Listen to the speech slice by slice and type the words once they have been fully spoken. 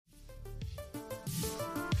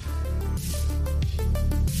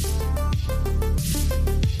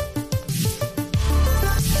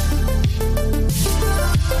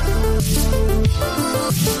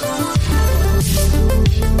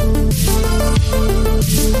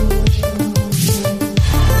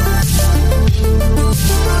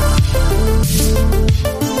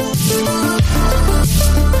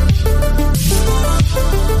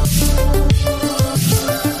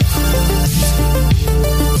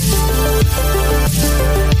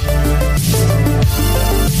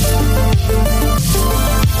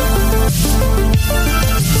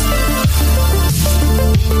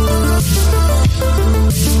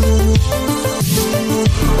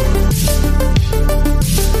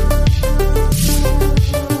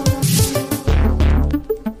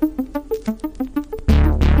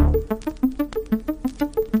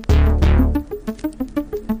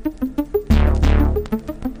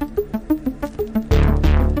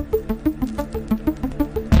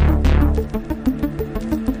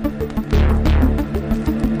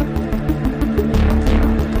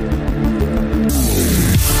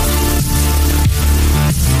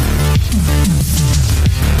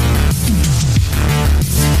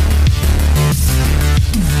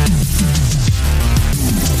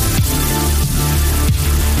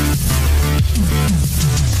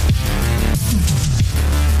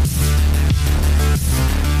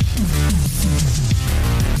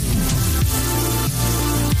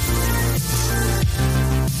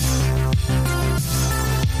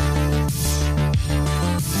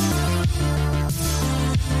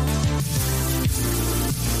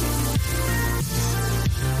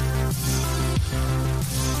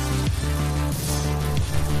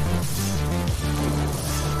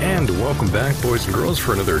And welcome back, boys and girls,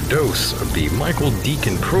 for another dose of the Michael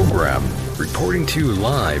Deacon program, reporting to you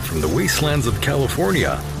live from the wastelands of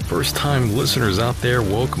California. First-time listeners out there,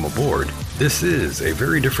 welcome aboard. This is a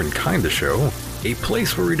very different kind of show, a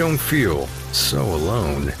place where we don't feel so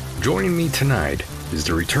alone. Joining me tonight is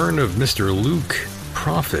the return of Mr. Luke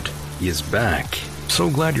Prophet. He is back. So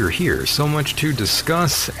glad you're here. So much to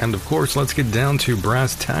discuss, and of course, let's get down to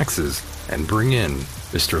brass taxes and bring in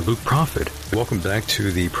Mr. Luke Prophet. Welcome back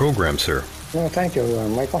to the program, sir. Well, thank you,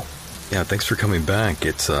 Michael. Yeah, thanks for coming back.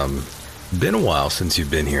 It's been a while since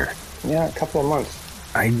you've been here. Yeah, a couple of months.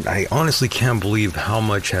 I honestly can't believe how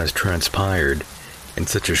much has transpired in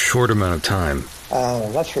such a short amount of time.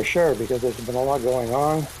 That's for sure, because there's been a lot going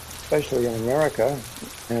on, especially in America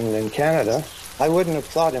and in Canada. I wouldn't have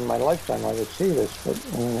thought in my lifetime I would see this, but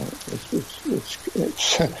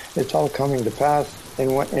it's all coming to pass in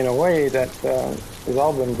a way that has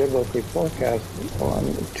all been biblically forecast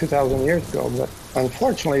 2,000 years ago. But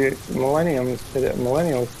unfortunately,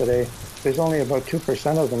 millennials today, there's only about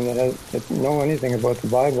 2% of them that know anything about the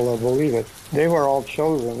Bible or believe it. They were all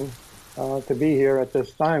chosen to be here at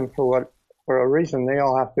this time for a reason they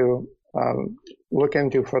all have to look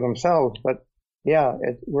into for themselves. But yeah,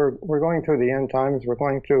 we're going through the end times.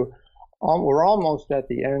 We're almost at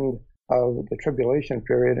the end of the tribulation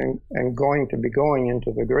period and going to be going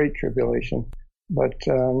into the great tribulation. But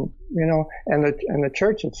and the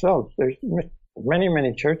church itself, there's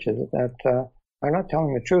many churches that are not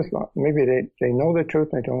telling the truth. Maybe they know the truth,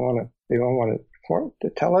 they don't want to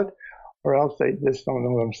tell it, or else they just don't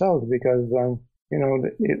know themselves, because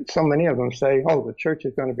so many of them say, "Oh, the church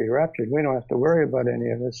is going to be raptured. We don't have to worry about any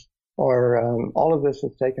of this." Or all of this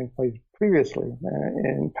has taken place previously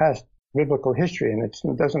in past biblical history, and it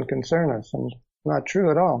doesn't concern us, and not true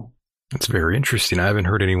at all. That's very interesting. I haven't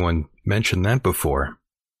heard anyone mention that before.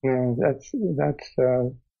 That's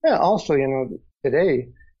yeah. Also, today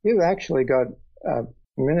you've actually got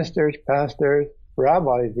ministers, pastors,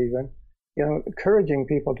 rabbis, even, encouraging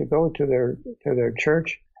people to go to their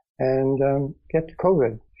church and get the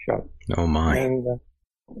COVID shot. Oh my! And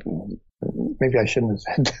maybe I shouldn't have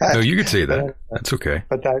said that. No, you could say that. That's okay.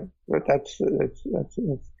 But that's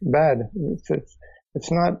bad.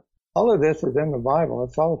 It's not. All of this is in the Bible.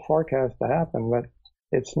 It's all forecast to happen, but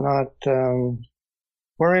it's not.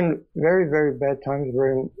 We're in very, very bad times.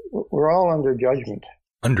 We're all under judgment.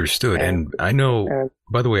 Understood. And I know.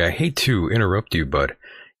 By the way, I hate to interrupt you, but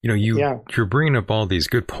you're bringing up all these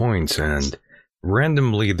good points, and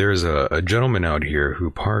randomly there's a gentleman out here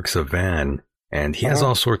who parks a van. And he has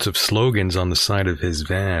all sorts of slogans on the side of his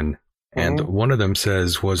van. And one of them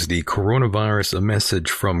says, "Was the coronavirus a message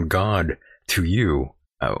from God to you?"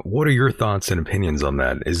 What are your thoughts and opinions on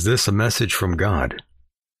that? Is this a message from God?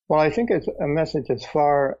 Well, I think it's a message as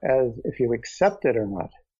far as if you accept it or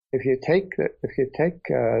not. If you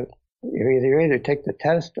either take the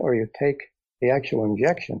test or you take the actual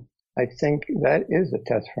injection, I think that is a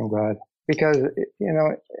test from God, because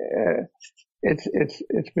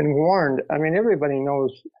It's been warned. I mean, everybody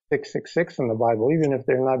knows 666 in the Bible, even if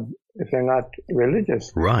they're not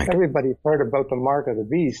religious. Right. Everybody's heard about the mark of the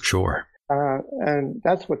beast. Sure. And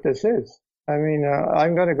that's what this is. I mean,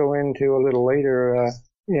 I'm going to go into a little later,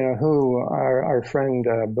 who our friend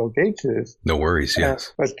Bill Gates is. No worries,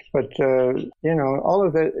 yes. But all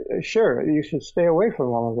of it, sure, you should stay away from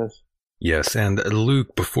all of this. Yes, and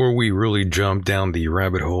Luke, before we really jump down the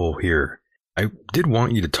rabbit hole here, I did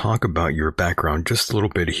want you to talk about your background just a little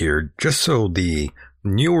bit here, just so the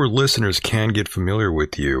newer listeners can get familiar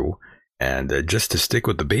with you. And just to stick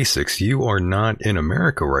with the basics, you are not in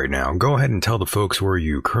America right now. Go ahead and tell the folks where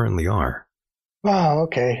you currently are. Oh,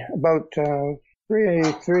 okay. About 3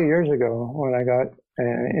 years ago, when I got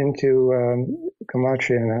into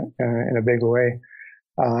Gematria in a big way,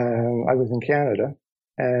 I was in Canada,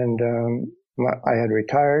 and I had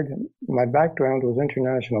retired. My background was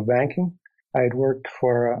international banking. I had worked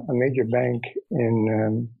for a major bank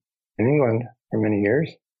in England for many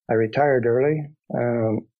years. I retired early,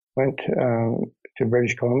 went to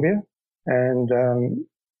British Columbia, and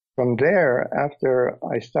from there, after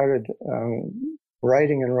I started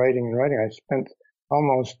writing, I spent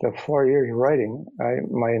almost 4 years writing.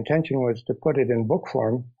 My intention was to put it in book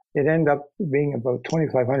form. It ended up being about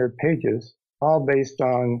 2,500 pages, all based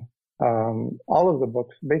on all of the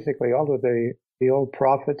books, basically all of the old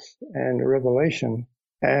prophets and Revelation.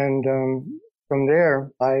 And from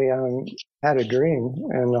there, I had a dream,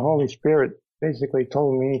 and the Holy Spirit basically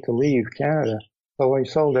told me to leave Canada. So I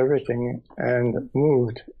sold everything and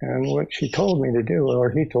moved. And what she told me to do,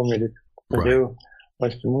 or he told me to do,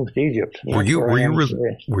 was to move to Egypt. Were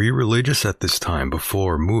you religious at this time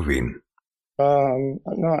before moving?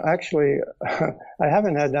 No, actually, I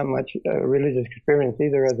haven't had that much religious experience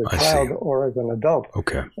either as a child or as an adult.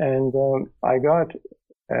 Okay. And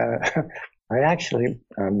I actually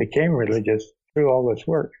became religious through all this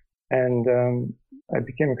work. And I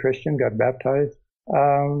became a Christian, got baptized.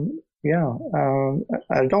 Although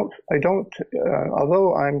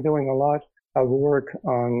I'm doing a lot of work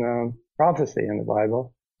on prophecy in the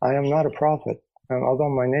Bible, I am not a prophet. Although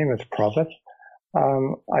my name is Prophet,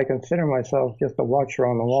 I consider myself just a watcher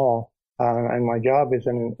on the wall, and my job is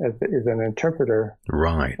an interpreter.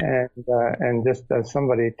 Right. And just as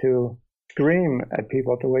somebody to scream at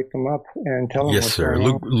people to wake them up and tell them. Yes, sir.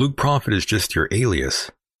 Luke Prophet is just your alias.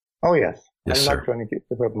 Oh, yes. Yes, I'm sir. not going to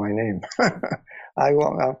give up my name. I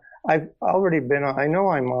won't. I've already been on. I know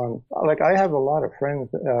I'm on. Like, I have a lot of friends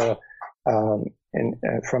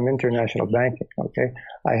from international banking. Okay,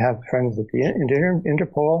 I have friends at the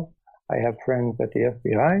Interpol. I have friends at the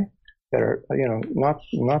FBI that are, not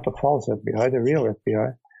the false FBI, the real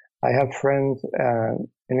FBI. I have friends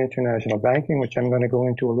in international banking, which I'm going to go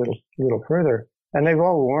into a little further. And they've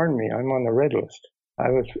all warned me I'm on the red list. I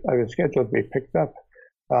was scheduled to be picked up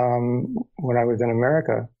when I was in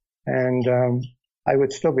America, and I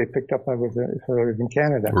would still be picked up if I was in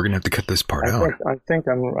Canada. We're gonna have to cut this part out. I think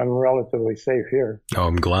I'm relatively safe here. Oh,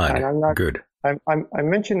 I'm glad. And I'm not good. I'm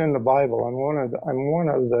mentioned in the Bible. I'm one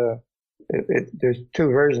of the. There's two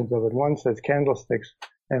versions of it. One says candlesticks,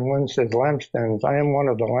 and one says lampstands. I am one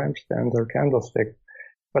of the lampstands or candlesticks,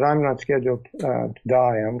 but I'm not scheduled to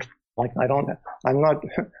die. I'm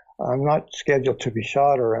not scheduled to be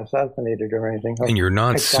shot or assassinated or anything. And you're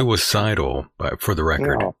not suicidal, for the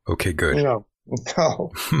record. No. Okay, good. No.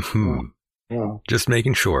 Just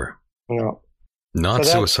making sure. No. Not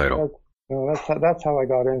suicidal. That's how I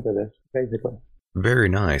got into this, basically. Very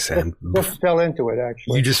nice. And just fell into it,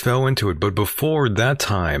 actually. You just fell into it. But before that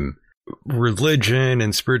time, religion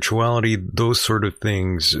and spirituality, those sort of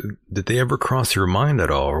things, did they ever cross your mind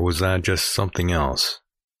at all, or was that just something else?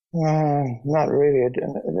 Not really.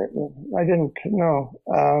 I didn't know.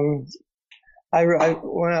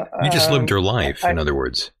 You just lived your life, in other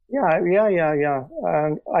words. Yeah.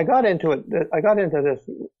 I got into it. I got into this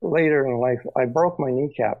later in life. I broke my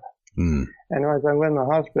kneecap. And as I went in the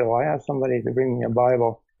hospital, I asked somebody to bring me a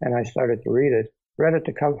Bible, and I started to read it. Read it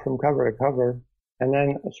from cover to cover. And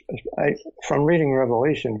then from reading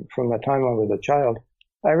Revelation from the time I was a child,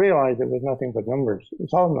 I realized it was nothing but numbers.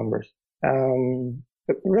 It's all numbers.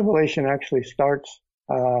 But Revelation actually starts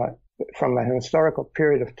from a historical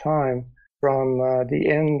period of time from the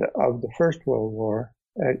end of the First World War.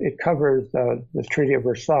 It covers the Treaty of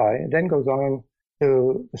Versailles. It then goes on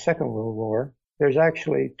to the Second World War. There's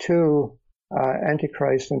actually two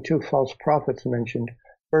antichrists and two false prophets mentioned.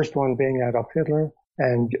 First one being Adolf Hitler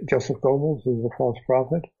and Joseph Goebbels, who's a false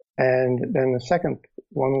prophet. And then the second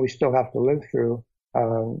one we still have to live through,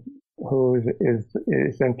 who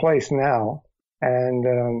is in place now.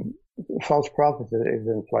 And false prophet is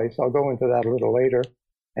in place. I'll go into that a little later.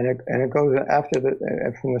 And it goes after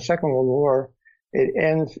from the Second World War. It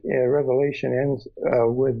ends. Revelation ends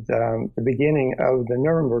with the beginning of the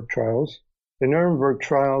Nuremberg trials. The Nuremberg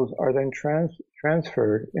trials are then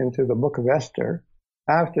transferred into the Book of Esther.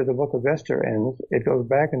 After the Book of Esther ends, it goes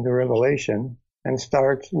back into Revelation and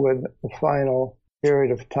starts with the final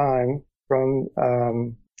period of time from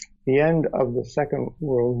the end of the Second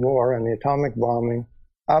World War and the atomic bombing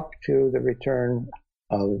up to the return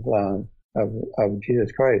of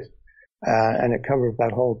Jesus Christ. And it covers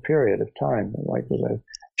that whole period of time. Like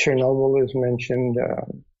Chernobyl is mentioned,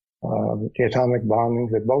 the atomic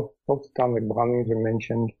bombings, both atomic bombings are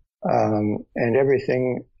mentioned, and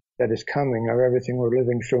everything that is coming, or everything we're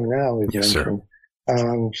living through now, is mentioned.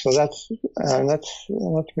 So that's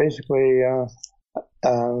basically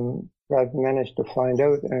what I've managed to find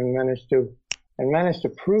out, and managed to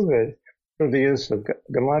prove it through the use of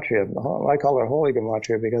gematria. I call it holy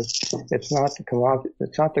gematria because it's not the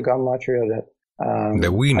gematria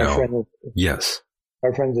that we know. Yes,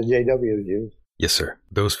 our friends at JW use. Yes, sir.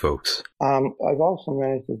 Those folks. I've also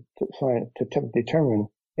managed to determine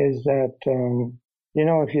is that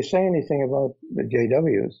if you say anything about the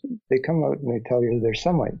JWs, they come out and they tell you they're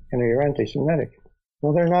Semite and you're anti-Semitic.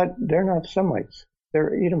 Well, they're not. They're not Semites.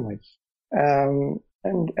 They're Edomites, and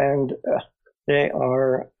they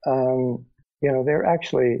are. They're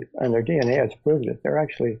actually, and their DNA has proved it. They're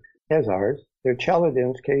actually Khazars. They're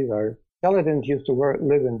Chaldeans, Khazars. Chaldeans used to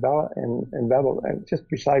live in Babylon, just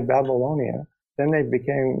beside Babylonia. Then they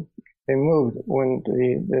moved when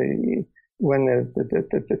the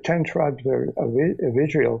 10 tribes of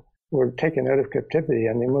Israel were taken out of captivity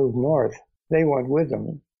and they moved north. They went with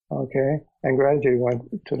them, okay, and gradually went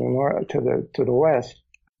to the north, to the west.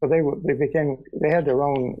 So they had their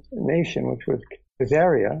own nation, which was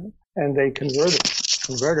Khazaria, and they converted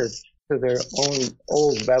to their own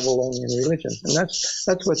old Babylonian religion, and that's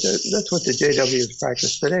what the JWs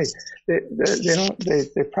practice today.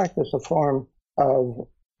 They practice a form of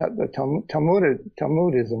the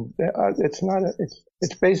Talmudism.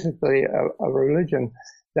 It's basically a religion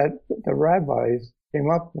that the rabbis came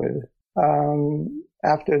up with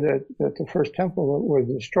after the first temple was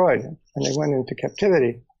destroyed and they went into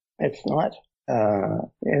captivity. It's not,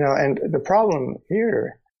 and the problem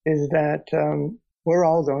here is that we're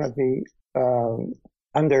all going to be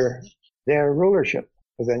under their rulership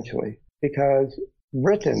eventually, because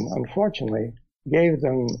Britain, unfortunately, gave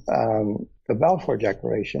them the Balfour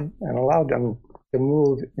Declaration and allowed them to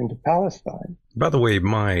move into Palestine. By the way,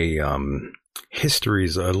 my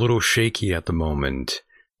history's a little shaky at the moment,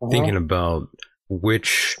 thinking about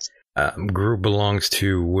which group belongs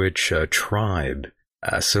to which tribe.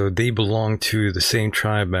 So they belong to the same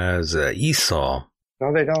tribe as Esau.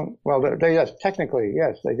 No, they don't. Well, yes, technically,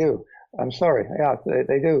 yes, they do. I'm sorry. Yeah,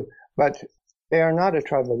 they do. But they are not a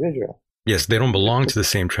tribe of Israel. Yes, they don't belong to the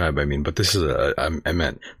same tribe, but this is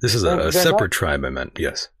this is a separate tribe,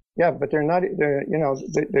 yes. Yeah, but they're not,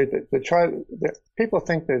 the tribe, people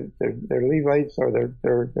think that they're Levites or they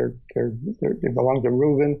belong to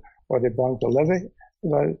Reuben or they belong to Levi,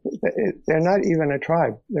 but they're not even a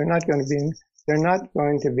tribe. They're not going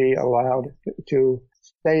to be allowed to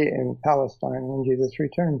stay in Palestine when Jesus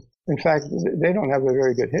returns. In fact, they don't have a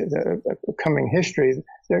very good coming history.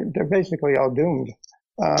 They're basically all doomed.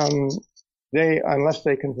 Unless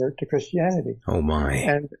they convert to Christianity. Oh my!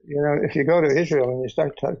 And if you go to Israel and you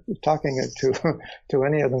start talking to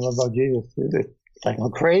any of them about Jesus, they're like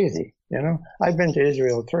crazy. I've been to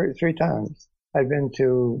Israel three times. I've been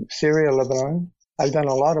to Syria, Lebanon. I've done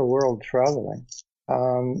a lot of world traveling.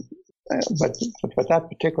 But that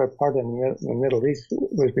particular part of the Middle East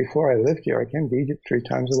was before I lived here. I came to Egypt 3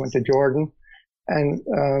 times. I went to Jordan. And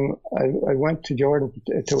I went to Jordan,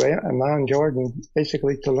 to Amman, Jordan,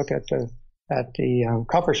 basically to look at the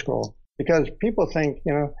Copper Scroll, because people think,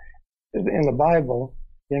 in the Bible,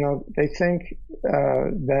 they think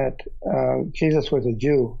that Jesus was a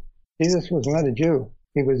Jew. Jesus was not a Jew.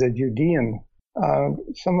 He was a Judean.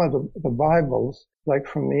 Some of the Bibles, like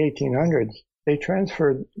from the 1800s, they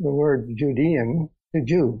transferred the word Judean to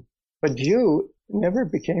Jew. But Jew never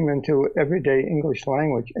became into everyday English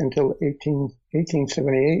language until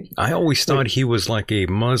 1878. I always thought he was like a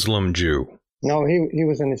Muslim Jew. No, he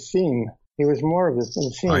was an Essene. He was more of an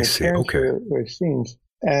Essene. I see, okay. Were Essenes.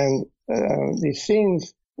 And the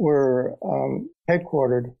Essenes were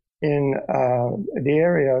headquartered in the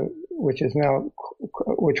area which is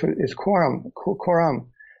Qumran.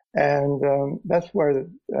 And that's where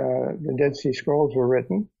the Dead Sea Scrolls were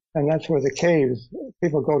written. And that's where the caves,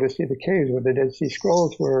 people go to see the caves where the Dead Sea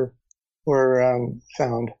Scrolls were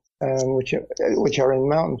found, which are in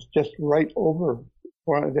mountains just right over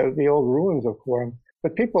the old ruins of Qumran.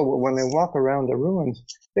 But people, when they walk around the ruins,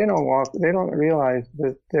 they don't realize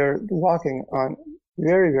that they're walking on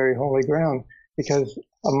very, very holy ground, because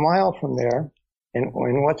a mile from there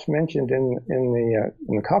and what's mentioned in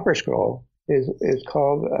the Copper Scroll is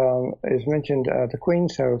mentioned the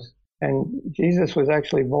Queen's house, and Jesus was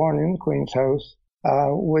actually born in the Queen's house,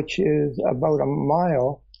 which is about a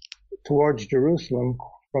mile towards Jerusalem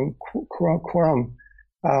from Qumran.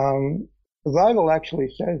 The Bible actually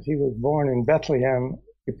says he was born in Bethlehem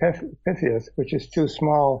Ephrathah, which is too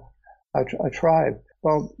small a tribe.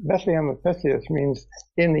 Well, Bethlehem Ephrathah means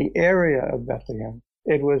in the area of Bethlehem.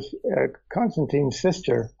 It was Constantine's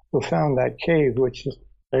sister who found that cave, which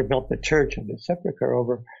they built the church and the sepulchre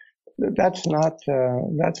over. That's not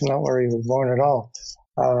where he was born at all.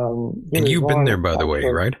 And you've been there, by the way,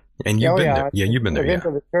 right? And you've been there. Yeah, you've been there. I've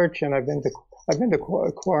been to the church, and I've been to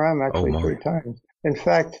Qumran actually 3 times. In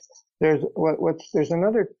fact, there's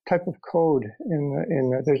another type of code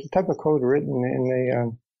there's a type of code written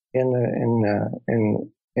in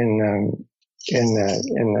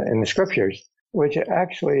the scriptures, which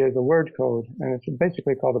actually is a word code, and it's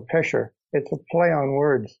basically called a pesher. It's a play on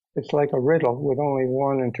words. It's like a riddle with only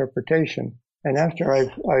one interpretation. And after I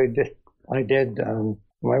did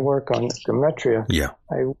my work on gematria,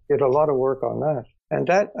 I did a lot of work on that. And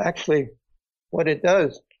that actually, what it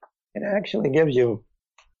does, it actually gives you.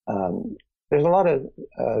 There's a lot of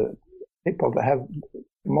people that have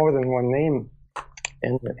more than one name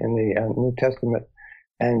in the New Testament,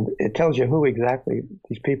 and it tells you who exactly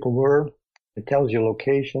these people were. It tells you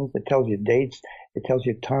locations. It tells you dates. It tells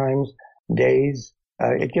you times, days.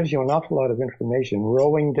 It gives you an awful lot of information.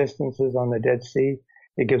 Rowing distances on the Dead Sea.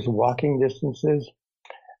 It gives walking distances.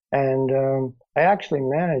 And I actually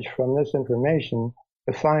managed from this information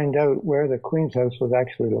to find out where the Queen's house was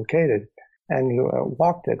actually located, and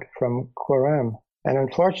walked it from Qumran. And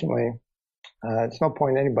unfortunately, it's no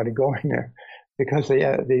point anybody going there, because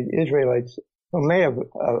the Israelites who may have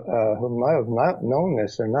not known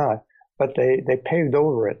this or not, but they paved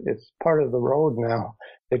over it. It's part of the road now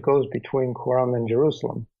that goes between Qumran and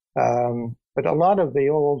Jerusalem. But a lot of the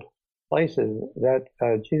old places that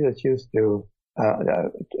Jesus used to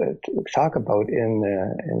talk about in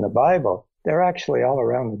the Bible, they're actually all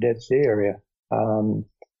around the Dead Sea area.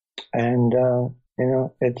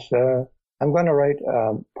 It's I'm going to write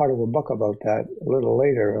part of a book about that a little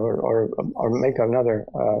later, or make another,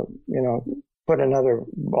 put another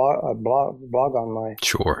blog on my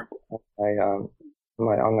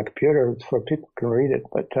on the computer so people can read it.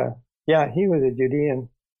 But he was a Judean,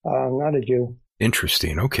 not a Jew.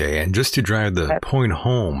 Interesting. Okay, and just to drive the point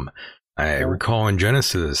home, I recall in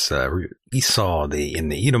Genesis, Esau, in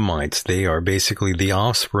the Edomites, they are basically the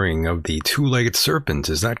offspring of the two-legged serpent.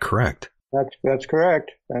 Is that correct? That's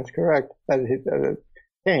correct. That's correct.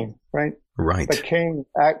 Cain, right? Right. But Cain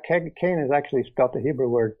is actually spelled the Hebrew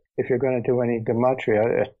word. If you're going to do any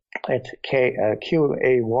gematria, it's Qayin,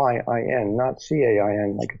 not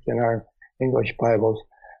Cain, like it's in our English Bibles.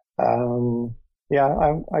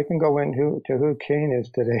 I can go into who Cain is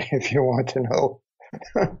today if you want to know.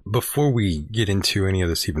 Before we get into any of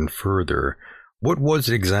this even further, what was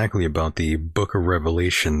it exactly about the Book of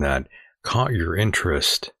Revelation that caught your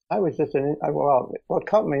interest? I was just what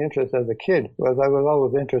caught my interest as a kid was I was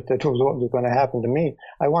always interested in what was going to happen to me.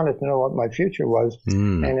 I wanted to know what my future was,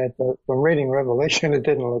 and from reading Revelation, it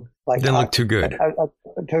didn't look too good.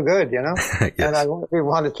 Too good, Yes. And I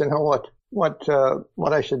wanted to know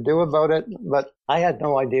what I should do about it, but I had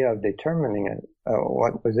no idea of determining it.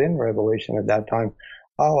 What was in Revelation at that time.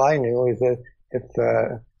 All I knew is that if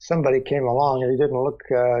somebody came along and he didn't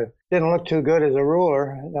look too good as a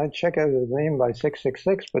ruler, I'd check out his name by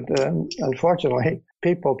 666. But unfortunately,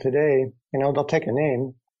 people today, they'll take a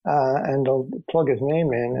name and they'll plug his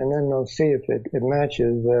name in, and then they'll see if it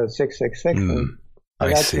matches 666. And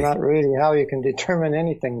that's not really how you can determine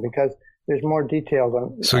anything, because there's more details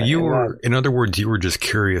on. So in other words, you were just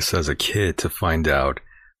curious as a kid to find out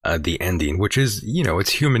the ending, which is, it's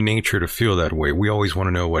human nature to feel that way. We always want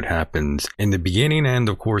to know what happens in the beginning and,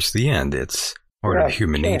 of course, the end. It's part of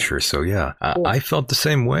human nature. So, I felt the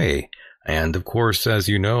same way. And, of course, as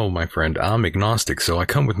you know, my friend, I'm agnostic, so I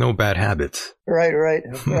come with no bad habits. Right.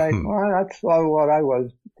 Well, that's what I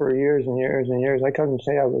was for years and years and years. I couldn't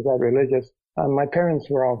say I was that religious. My parents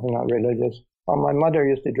were also not religious. My mother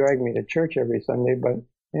used to drag me to church every Sunday, but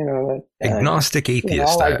agnostic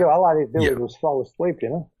atheist. All I did was fall asleep,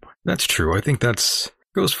 That's true. I think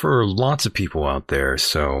goes for lots of people out there.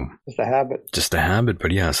 So just a habit.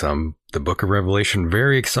 But yes, the Book of Revelation,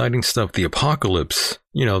 very exciting stuff. The apocalypse,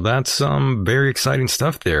 that's very exciting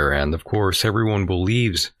stuff there. And of course, everyone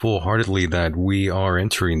believes full-heartedly that we are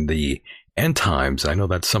entering the end times. I know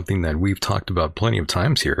that's something that we've talked about plenty of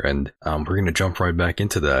times here, and we're going to jump right back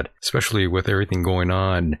into that, especially with everything going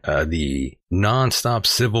on, the non-stop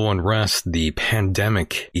civil unrest, the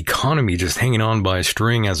pandemic, economy just hanging on by a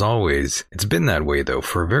string as always. It's been that way, though,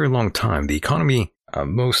 for a very long time. The economy,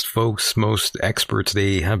 most folks, most experts,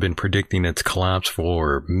 they have been predicting its collapse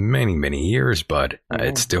for many, many years, but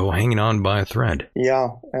it's still hanging on by a thread. Yeah,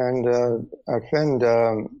 and our friend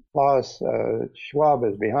Klaus Schwab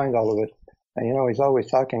is behind all of it. And, you know, he's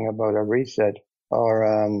always talking about a reset or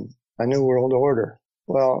a new world order.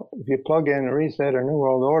 Well, if you plug in reset or new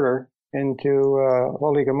world order into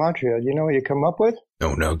Holy Gematria, do you know what you come up with?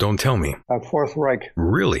 No, don't tell me. A Fourth Reich.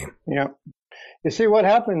 Really? Yeah. You see, what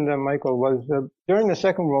happened, Michael, was during the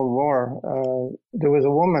Second World War, there was a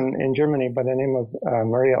woman in Germany by the name of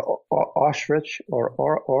Maria Auschwitz, or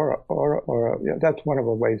that's one of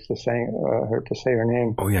her ways to say her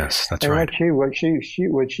name. Oh yes, that's and right. What she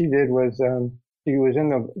did was she was in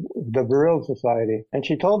the Vril Society, and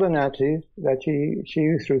she told the Nazis that she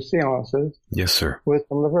used through seances. Yes, sir. With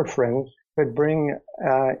some of her friends, could bring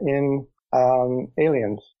in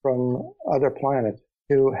aliens from other planets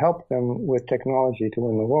to help them with technology to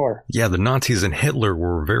win the war. Yeah, the Nazis and Hitler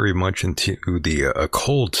were very much into the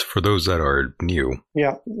occult, for those that are new.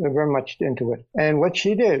 Yeah, they're very much into it. And what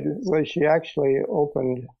she did was she actually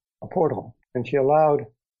opened a portal, and she allowed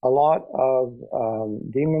a lot of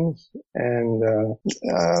demons and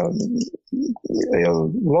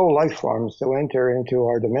low life forms to enter into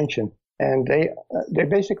our dimension. And they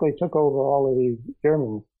basically took over all of these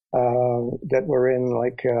Germans that were in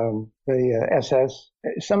the SS.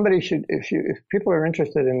 Somebody should, if people are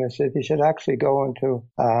interested in this, they should actually go into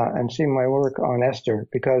and see my work on Esther,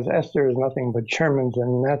 because Esther is nothing but Germans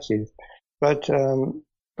and Nazis. But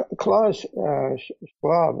Klaus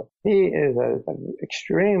Schwab, he is an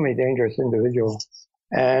extremely dangerous individual,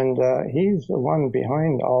 and he's the one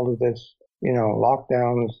behind all of this,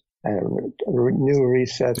 lockdowns and new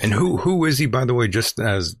resets. And who is he, by the way, just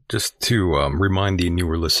to remind the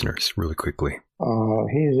newer listeners really quickly?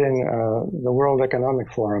 He's in the World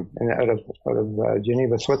Economic Forum out of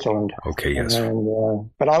Geneva, Switzerland. Okay, yes.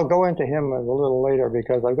 But I'll go into him a little later,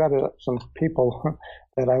 because I've got some people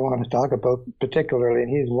that I want to talk about particularly, and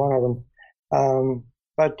he's one of them.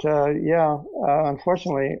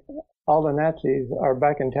 Unfortunately, all the Nazis are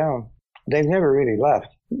back in town. They've never really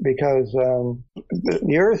left, because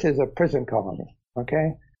the Earth is a prison colony,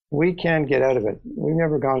 okay? We can't get out of it. We've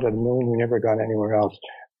never gone to the moon. We've never gone anywhere else.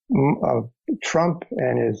 Trump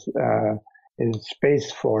and his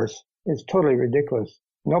space force is totally ridiculous.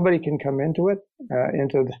 Nobody can come into it,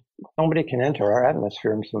 nobody can enter our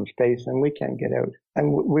atmosphere from space, and we can't get out.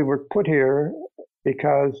 And we were put here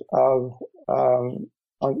because of,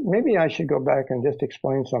 maybe I should go back and just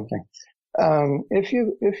explain something. If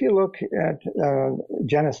you look at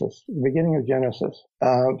Genesis, the beginning of Genesis,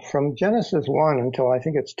 from Genesis 1 until I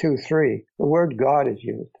think it's 2:3, the word God is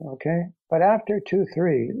used, okay? But after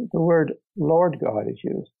 2:3, the word Lord God is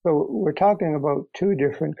used. So we're talking about two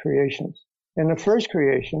different creations. In the first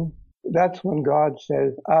creation, that's when God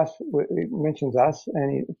says us, it mentions us,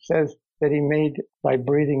 and he says that he made by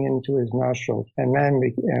breathing into his nostrils, and man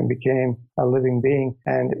became a living being.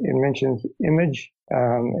 And it mentions image,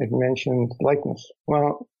 it mentions likeness.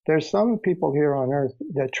 Well, there's some people here on earth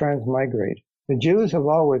that transmigrate. The Jews have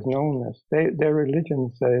always known this. Their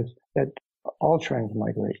religion says that all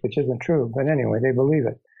transmigrate, which isn't true, but anyway, they believe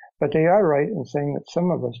it. But they are right in saying that some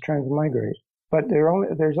of us transmigrate. But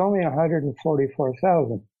there's only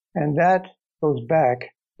 144,000, and that goes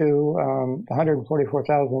back to the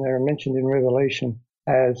 144,000 that are mentioned in Revelation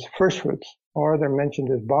as firstfruits, or they're mentioned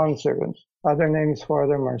as bondservants. Other names for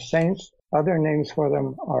them are saints. Other names for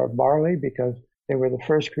them are barley, because they were the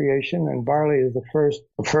first creation, and barley is the first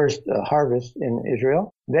harvest in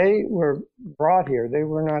Israel. They were brought here. They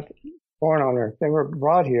were not born on earth. They were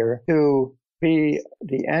brought here to be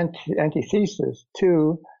the antithesis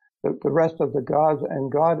to the rest of the gods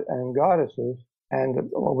and goddesses,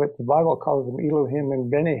 and what the Bible calls them Elohim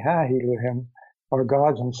and Bene Ha-Elohim, or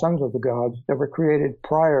gods and sons of the gods, that were created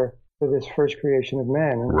prior to this first creation of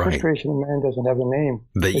man. And the first creation of man doesn't have a name.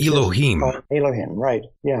 The Elohim. Elohim, right,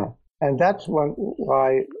 yeah. And that's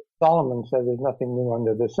why Solomon said there's nothing new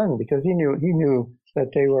under the sun, because he knew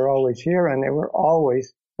that they were always here, and they were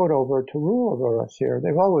always put over to rule over us here.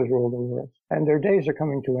 They've always ruled over us, and their days are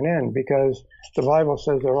coming to an end, because the Bible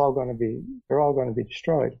says they're all going to be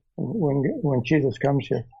destroyed when Jesus comes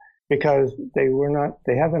here, because they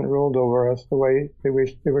haven't ruled over us the way they were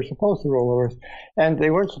supposed to rule over us, and they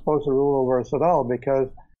weren't supposed to rule over us at all, because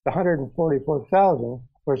the 144,000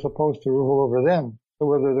 were supposed to rule over them. So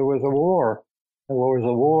whether there was a war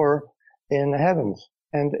in the heavens.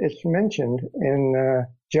 And it's mentioned in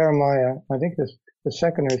Jeremiah, I think this the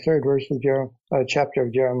second or third verse of chapter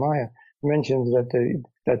of Jeremiah mentions that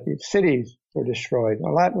the cities were destroyed.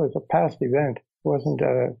 Well, that was a past event. It wasn't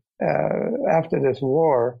after this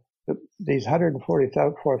war, these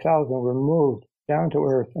 144,000 were moved down to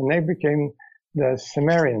earth, and they became the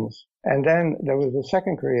Sumerians. And then there was a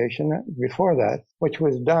second creation before that, which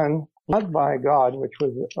was done not by God, which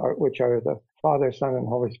are the Father, Son, and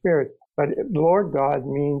Holy Spirit, but Lord God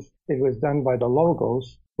means it was done by the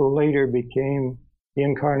Logos, who later became the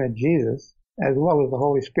incarnate Jesus, as well as the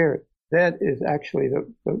Holy Spirit. That is actually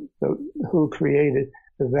the who created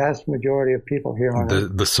the vast majority of people here on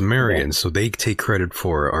earth. The Sumerians, so they take credit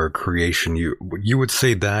for our creation. You would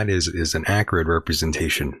say that is an accurate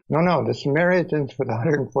representation? No, the Sumerians for the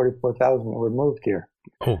 144,000 were moved here.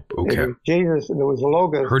 Oh, okay. Jesus, there was a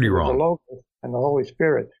Logos. Heard you wrong. The Logos and the Holy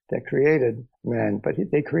Spirit that created man, but they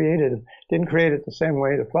didn't create it the same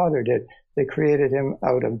way the Father did. They created him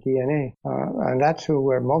out of DNA, and that's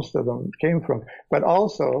where most of them came from. But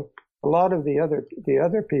also, a lot of the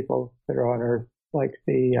other people that are on Earth, like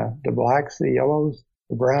the blacks, the yellows,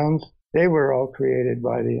 the browns, they were all created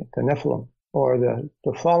by the Nephilim, or the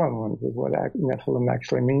fallen ones is what Nephilim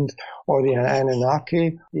actually means, or the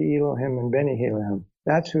Anunnaki, the Elohim and Beni Elohim.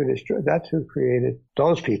 That's who created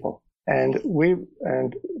those people. And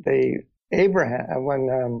Abraham,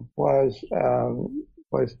 when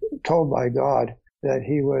was told by God that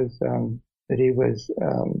he was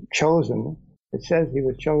chosen. It says he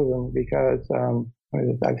was chosen because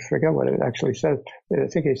I forget what it actually says. I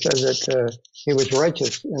think it says that he was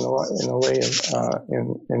righteous in a way of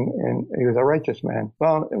he was a righteous man.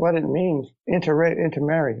 Well, what it means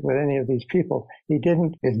intermarry with any of these people. He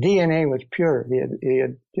didn't. His DNA was pure. He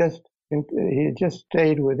had just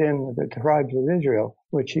stayed within the tribes of Israel,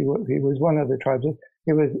 which he was one of the tribes.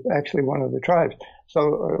 He was actually one of the tribes.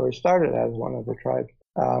 Or started as one of the tribes,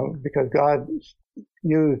 because God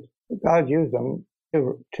used them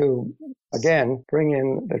to again bring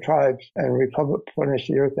in the tribes and replenish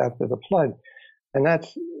the earth after the flood. And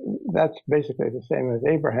that's basically the same as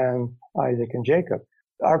Abraham, Isaac, and Jacob.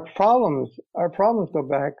 Our problems go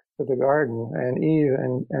back to the garden and Eve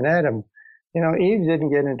and Adam. You know, Eve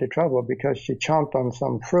didn't get into trouble because she chomped on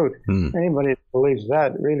some fruit. Anybody that believes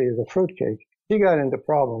that really is a fruitcake. She got into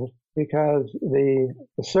problems because the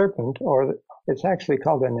serpent, or it's actually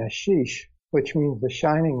called a Nashish, which means the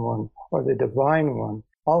shining one or the divine one.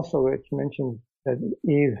 Also, it mentions that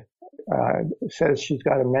Eve says she's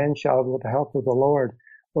got a man-child with the help of the Lord.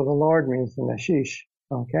 Well, the Lord means the Nashish,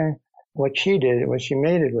 okay? What she did was she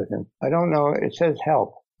mated with him. I don't know, it says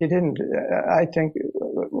help. She didn't, I think,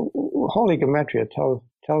 Holy Gematria tells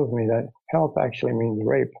me that help actually means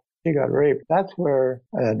rape. She got raped. That's where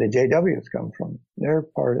the JWs come from. They're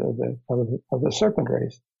part of the serpent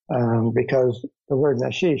race, because the word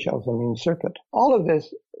Nashish also means serpent. All of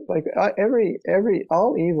this, like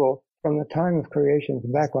all evil from the time of creation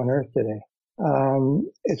back on Earth today,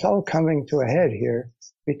 it's all coming to a head here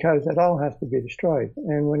because it all has to be destroyed.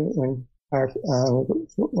 And when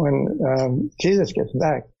Jesus gets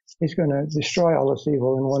back, he's going to destroy all this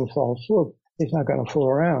evil in one fell swoop. He's not going to fool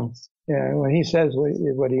around. And when he says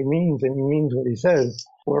what he means, and he means what he says,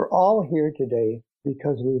 we're all here today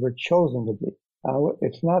because we were chosen to be.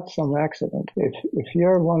 It's not some accident. If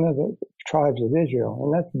you're one of the tribes of Israel,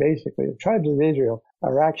 and that's basically, the tribes of Israel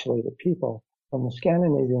are actually the people from the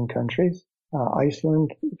Scandinavian countries,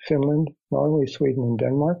 Iceland, Finland, Norway, Sweden, and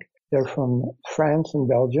Denmark. They're from France and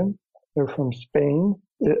Belgium. They're from Spain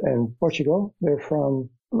and Portugal. They're from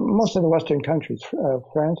most of the Western countries,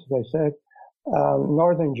 France, as I said,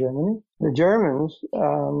 northern Germany. The Germans,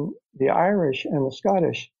 the Irish, and the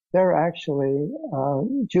Scottish, they're actually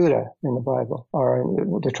Judah in the Bible, or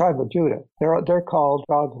the tribe of Judah. They're called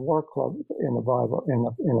God's War Club in the Bible. In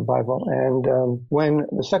the Bible, and when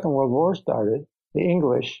the Second World War started, the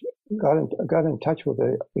English got in touch with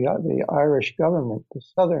the Irish government, the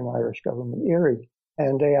Southern Irish government, Erie,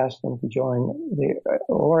 and they asked them to join the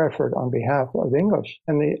war effort on behalf of the English.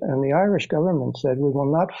 And the Irish government said, we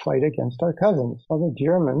will not fight against our cousins. Well, the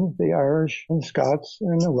Germans, the Irish, and Scots,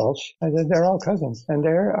 and the Welsh, they're all cousins. And they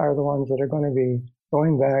are the ones that are going to be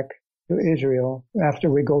going back to Israel after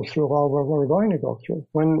we go through all what we're going to go through.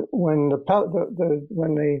 When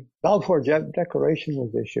the Balfour Declaration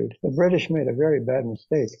was issued, the British made a very bad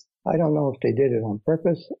mistake. I don't know if they did it on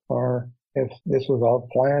purpose or if this was all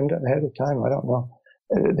planned ahead of time. I don't know.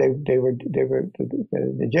 The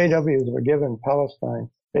JWs were given Palestine,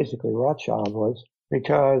 basically Rothschild was,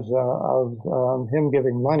 because of him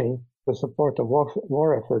giving money to support the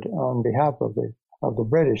war effort on behalf of the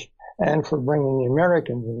British. and for bringing the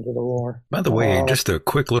Americans into the war. By the way, just a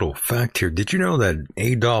quick little fact here. Did you know that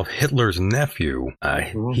Adolf Hitler's nephew,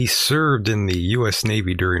 he served in the U.S.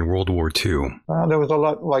 Navy during World War II? There was a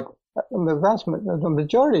lot, like the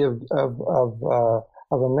majority of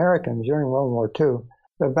Americans during World War II,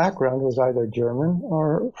 the background was either German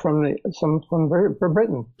or from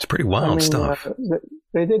Britain. It's pretty wild stuff.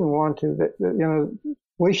 They didn't want to.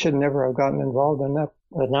 We should never have gotten involved in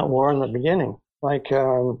that war in the beginning.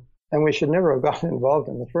 And we should never have gotten involved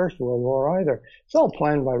in the First World War either. It's all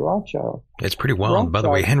planned by Rothschild. It's pretty wild. By the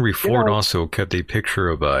way, Henry Ford also kept a picture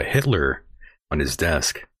of Hitler on his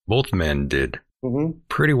desk. Both men did. Mm-hmm.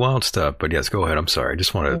 Pretty wild stuff. But yes, go ahead. I'm sorry. I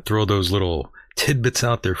just want to throw those little tidbits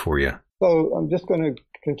out there for you. So I'm just going to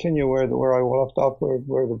continue where I left off,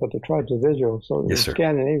 where about the tribes of Israel. So yes, the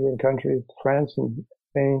Scandinavian countries, France and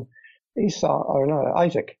Spain,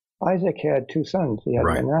 Isaac. Isaac had two sons. He had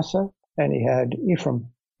Manasseh and he had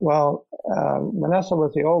Ephraim. Well, Manasseh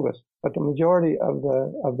was the oldest, but the majority of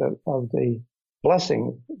the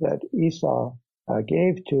blessings that Esau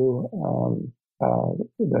gave to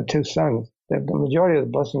the two sons, the majority of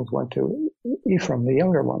the blessings went to Ephraim, the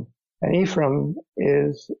younger one. And Ephraim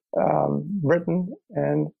is Britain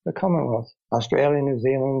and the Commonwealth, Australia, New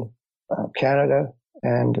Zealand, Canada,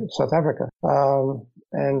 and South Africa.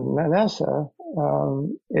 And Manasseh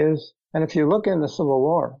is, and if you look in the Civil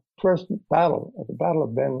War, first battle, the Battle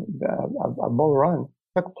of Bull Run,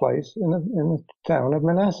 took place in the town of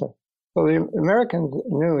Manasseh. So the Americans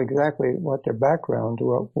knew exactly what their background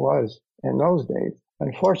was in those days.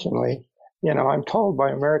 Unfortunately, I'm told by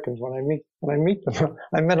Americans when I meet them,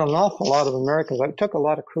 I met an awful lot of Americans. I took a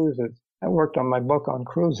lot of cruises. I worked on my book on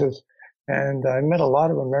cruises, and I met a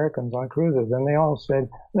lot of Americans on cruises, and they all said,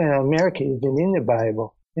 America isn't in the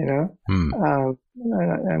Bible, and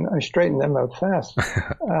I straightened them out fast.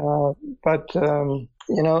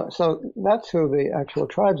 So that's who the actual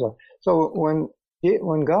tribes are. So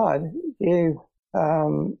when God gave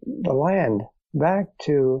the land back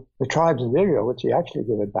to the tribes of Israel, which he actually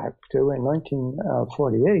gave it back to in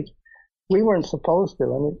 1948, we weren't supposed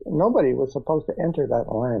to. Nobody was supposed to enter that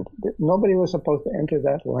land. Nobody was supposed to enter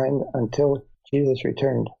that land until Jesus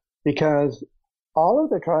returned, because all of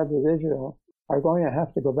the tribes of Israel are going to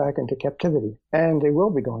have to go back into captivity, and they will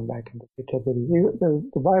be going back into captivity. The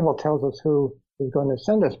Bible tells us who is going to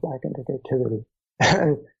send us back into captivity.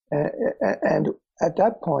 And at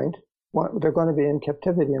that point, they're going to be in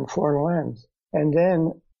captivity in foreign lands. And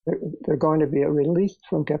then they're going to be released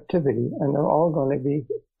from captivity, and they're all going to be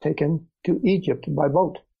taken to Egypt by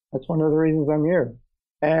boat. That's one of the reasons I'm here.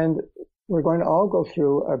 And we're going to all go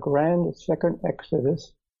through a grand second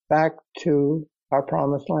exodus back to our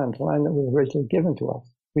promised land, the land that was originally given to us.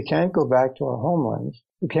 We can't go back to our homelands.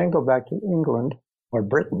 We can't go back to England or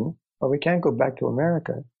Britain, or we can't go back to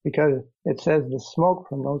America, because it says the smoke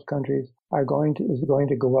from those countries is going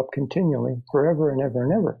to go up continually, forever and ever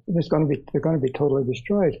and ever. They're going to be totally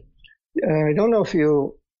destroyed. I don't know if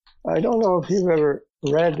you've ever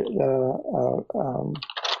read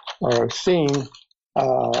or seen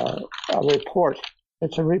a report.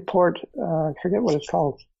 It's a report. I forget what it's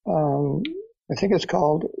called. I think it's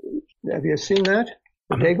called. Have you seen that?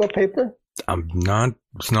 The Dago paper?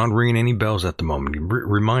 It's not ringing any bells at the moment.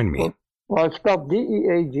 Remind me. Well, it's spelled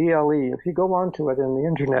Deagle. If you go onto it in the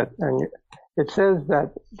internet, and it says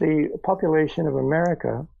that the population of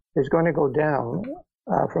America is going to go down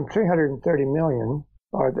from 330 million,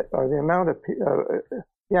 or the amount of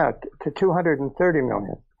to 230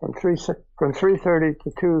 million, from 330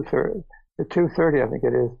 to 230, I think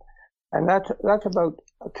it is, and that's about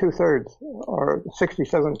 2/3 or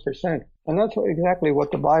 67%, and that's exactly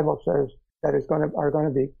what the Bible says that are going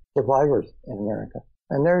to be survivors in America,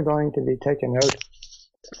 and they're going to be taken out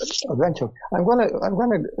eventually. I'm going to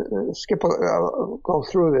go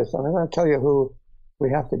through this, and I'm going to tell you who we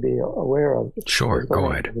have to be aware of. Sure,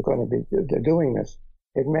 go ahead. We're going to be doing this.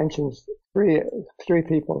 It mentions three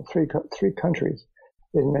people, three countries.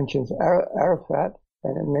 It mentions Arafat,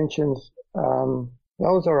 and it mentions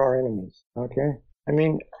those are our enemies. Okay, I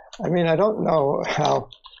mean, I don't know how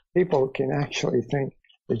people can actually think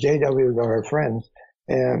the JWs are our friends.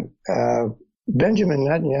 And Benjamin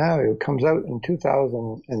Netanyahu comes out in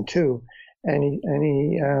 2002, and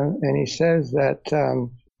he says that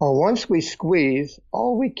once we squeeze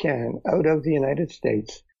all we can out of the United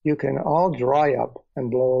States, you can all dry up and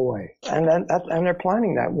blow away. And they're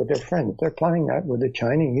planning that with their friends. They're planning that with the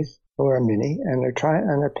Chinese, who are mini, and they're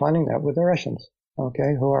planning that with the Russians,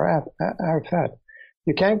 okay, who are Arafat.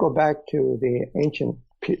 You can't go back to the ancient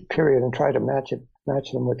period and try to match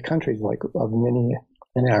them with countries like of Mini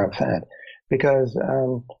and Arafat, because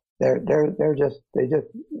they just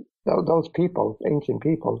those peoples, ancient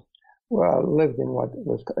peoples, lived in what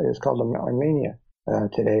is called Armenia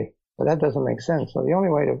today. But that doesn't make sense. So the only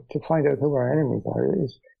way to find out who our enemies are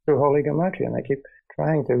is through Holy Gematria. And I keep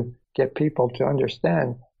trying to get people to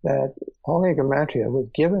understand that Holy Gematria was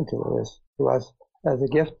given to us as a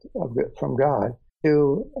gift from God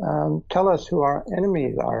to tell us who our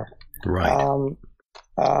enemies are. Right.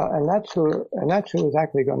 And that's who is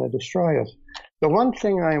actually going to destroy us. The one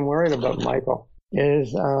thing I'm worried about, Michael,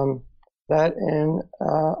 is that in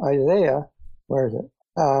Isaiah, where is it?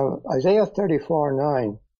 Isaiah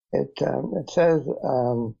 34:9. It says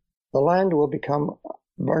the land will become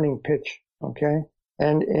burning pitch. Okay,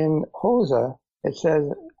 and in Hosea it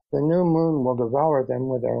says the new moon will devour them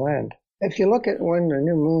with their land. If you look at when the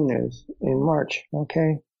new moon is in March,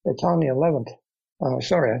 okay, it's on the 11th.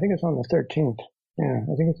 Sorry, I think it's on the 13th. Yeah,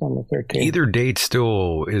 I think it's on the 13th. Either date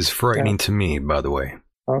still is frightening to me, by the way.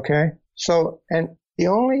 Okay, so, and the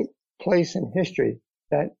only place in history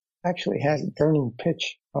that actually had burning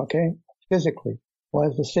pitch, okay, physically,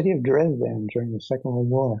 was the city of Dresden during the Second World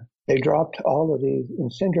War. They dropped all of these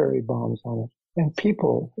incendiary bombs on it, and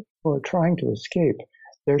people were trying to escape.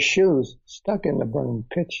 Their shoes stuck in the burning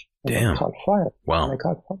pitch, and Damn. they caught fire. Wow. And they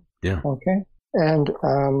caught fire. Yeah. Okay, and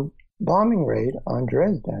bombing raid on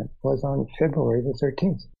Dresden was on February the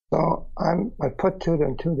 13th. So I put two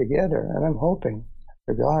and two together, and I'm hoping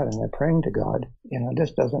to God, and I'm praying to God,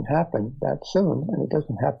 this doesn't happen that soon, and it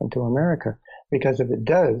doesn't happen to America, because if it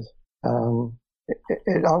does,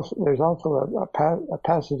 there's also a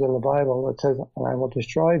passage in the Bible that says, "And I will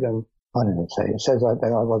destroy them." What did it say? It says that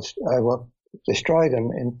I will destroy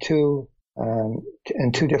them in two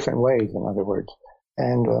different ways. In other words,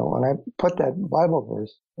 and when I put that Bible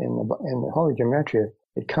verse in the Holy Gematria,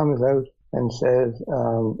 it comes out and says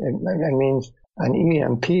it means an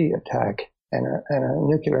EMP attack and a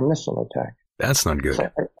nuclear missile attack. That's not good. So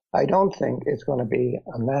I don't think it's going to be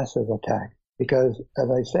a massive attack. Because, as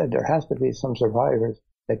I said, there has to be some survivors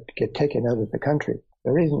that get taken out of the country.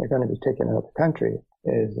 The reason they're going to be taken out of the country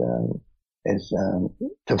is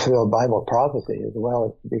to fulfill Bible prophecy as well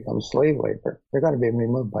as to become slave labor. They're going to be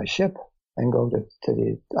removed by ship and go to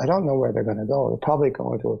the. I don't know where they're going to go. They're probably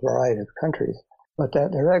going to a variety of countries, but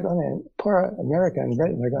that they're going to. Poor America and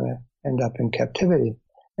Britain are going to end up in captivity.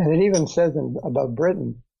 And it even says about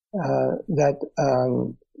Britain that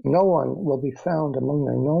no one will be found among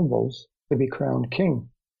their nobles to be crowned king.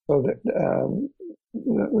 So that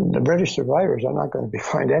the British survivors are not going to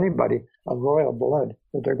find anybody of royal blood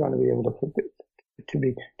that they're going to be able to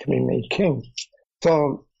be made king.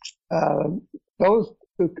 So those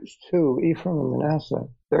two, Ephraim and Manasseh,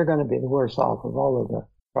 they're going to be the worst off of all of the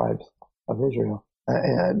tribes of Israel.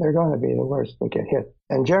 They're going to be the worst that get hit.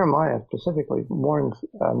 And Jeremiah specifically warns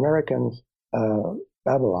Americans,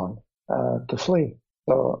 Babylon, to flee.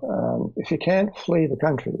 So if you can't flee the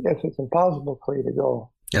country, if it's impossible for you to go.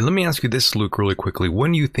 And let me ask you this, Luke, really quickly.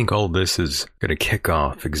 When do you think all this is going to kick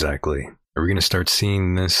off exactly? Are we going to start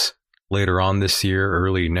seeing this later on this year,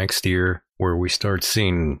 early next year, where we start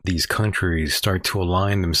seeing these countries start to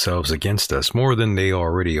align themselves against us more than they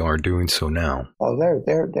already are doing so now? Oh,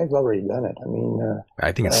 they've already done it. I mean,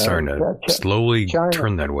 I think it's starting to slowly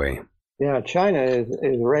turn that way. Yeah, China is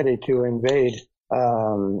ready to invade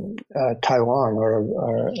Taiwan,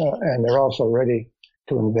 and they're also ready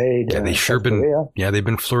to invade. Yeah, Korea. They've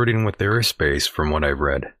been flirting with their airspace, from what I've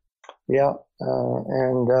read. Yeah,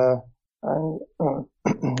 and the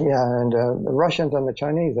Russians and the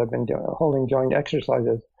Chinese have been holding joint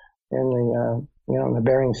exercises in the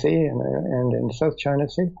Bering Sea and in the South China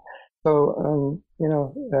Sea. So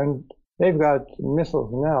and they've got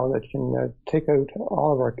missiles now that can take out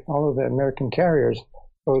all of the American carriers.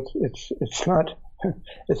 So it's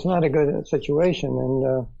not a good situation,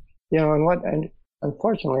 and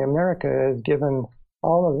unfortunately America has given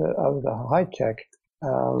all of the high tech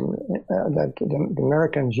that the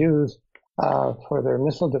Americans use for their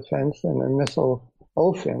missile defense and their missile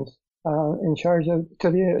offense in charge of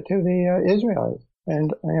to the Israelis,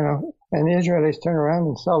 and the Israelis turn around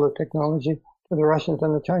and sell the technology to the Russians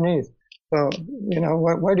and the Chinese. So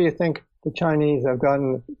where do you think the Chinese have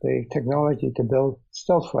gotten the technology to build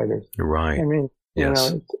stealth fighters? Right. I mean,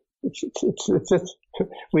 yes. It's just,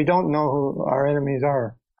 we don't know who our enemies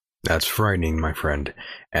are. That's frightening, my friend.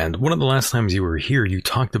 And one of the last times you were here, you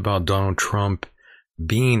talked about Donald Trump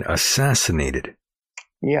being assassinated.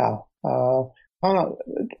 Yeah.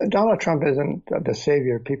 Donald Trump isn't the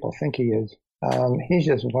savior people think he is. He's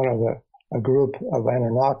just one of a group of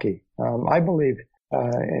Anunnaki. I believe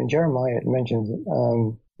in Jeremiah it mentions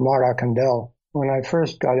Marduk Handel. When I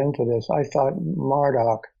first got into this, I thought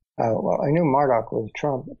Marduk, I knew Marduk was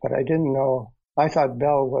Trump, but I didn't know I thought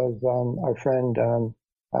Bell was our friend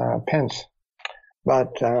Pence.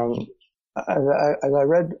 But as I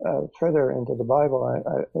read further into the Bible,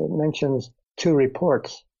 it mentions two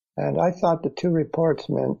reports. And I thought the two reports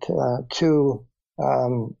meant two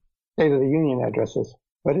State of the Union addresses,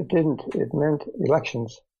 but it didn't. It meant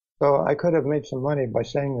elections. So I could have made some money by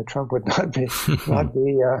saying that Trump would not be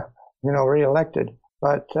reelected.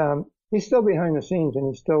 But he's still behind the scenes, and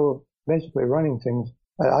he's still basically running things,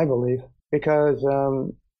 I believe, because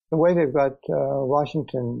the way they've got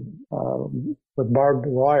Washington with barbed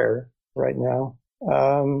wire right now,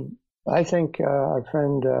 I think our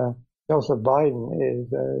friend Joseph Biden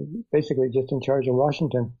is basically just in charge of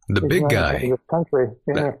Washington. The big guy. The country.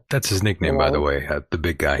 Yeah. That's his nickname, by the way, the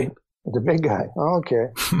big guy. The big guy. Oh,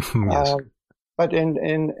 okay. Yes. But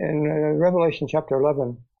in Revelation chapter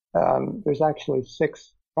 11, there's actually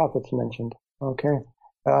 6 prophets mentioned. Okay.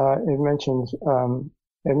 It mentions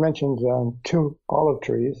 2 olive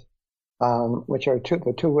trees, which are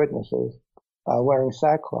the 2 witnesses, wearing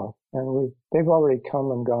sackcloth, and they've already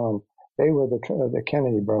come and gone. They were the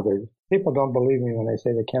Kennedy brothers. People don't believe me when I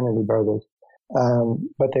say the Kennedy brothers,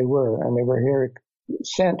 but they were, and they were here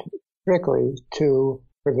sent strictly to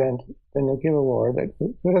prevent the nuclear war that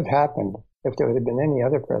would have happened if there had been any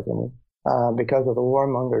other president, because of the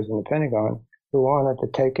warmongers in the Pentagon who wanted to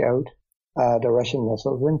take out the Russian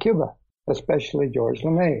missiles in Cuba, especially George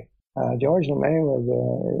LeMay. George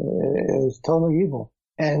LeMay is totally evil.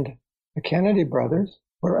 And the Kennedy brothers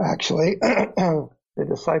were actually the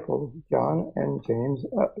disciples, John and James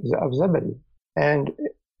of Zebedee. And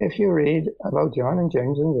if you read about John and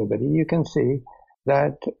James and Zebedee, you can see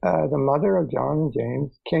that the mother of John and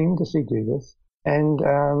James came to see Jesus, and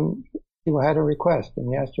he had a request, and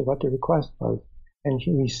he asked her what the request was. And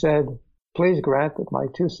he said, "Please grant that my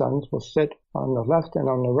 2 sons will sit on the left and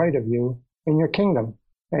on the right of you in your kingdom."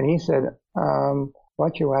 And he said,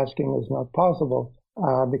 "What you're asking is not possible,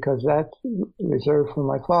 because that's reserved for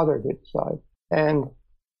my Father to decide." And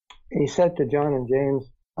he said to John and James,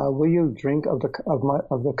 "Will you drink of the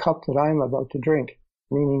cup that I am about to drink?"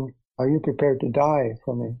 Meaning, are you prepared to die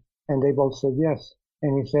for me? And they both said yes.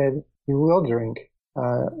 And he said, "You will drink."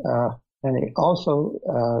 And he also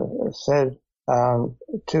said and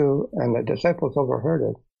the disciples overheard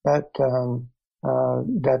it, that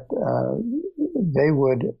they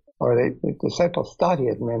would, or the disciples thought he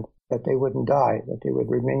had meant that they wouldn't die, that they would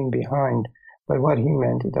remain behind. But what he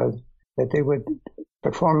meant was that they would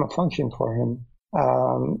perform a function for him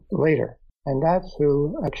later. And that's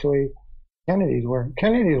who actually Kennedys were.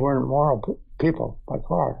 Kennedys weren't moral people by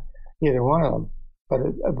far, either one of them. But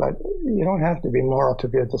you don't have to be moral to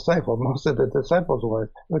be a disciple. Most of the disciples were.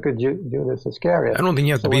 Look at Judas Iscariot. I don't think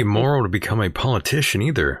you have to be moral to become a politician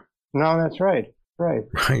either. No, that's right. Right.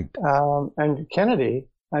 Right. And Kennedy,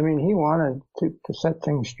 I mean, he wanted to set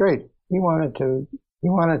things straight. He wanted to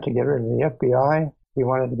get rid of the FBI. He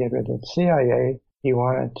wanted to get rid of the CIA. He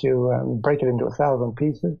wanted to break it into 1,000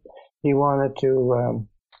 pieces. He wanted to,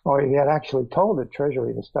 he had actually told the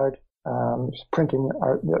Treasury to start printing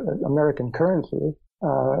the American currency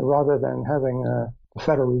rather than having the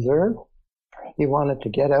Federal Reserve. He wanted to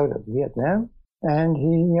get out of Vietnam, and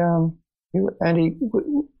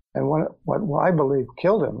what I believe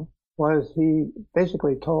killed him was he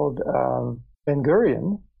basically told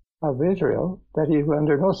Ben-Gurion of Israel that he,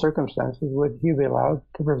 under no circumstances, would he be allowed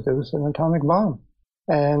to produce an atomic bomb.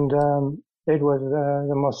 And it was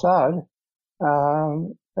the Mossad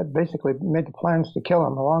that basically made the plans to kill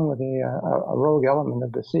him, along with a rogue element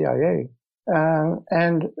of the CIA,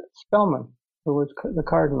 and Spellman, who was the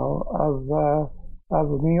cardinal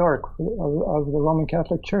of New York, of the Roman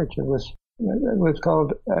Catholic Church. It was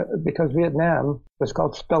called, because Vietnam was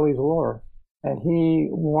called Spelly's War, and he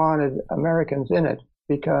wanted Americans in it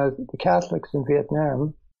because the Catholics in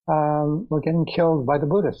Vietnam were getting killed by the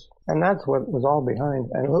Buddhists, and that's what was all behind.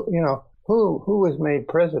 And who was made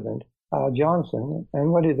president? Johnson.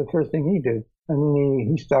 And what did the first thing he did? I mean,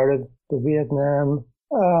 he started the Vietnam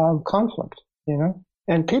conflict.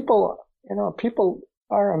 And people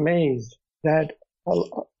are amazed that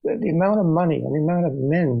the amount of money and the amount of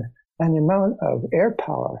men and the amount of air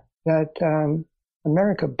power that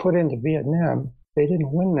America put into Vietnam. They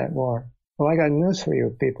didn't win that war. Well, I got news for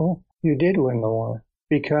you, people. You did win the war,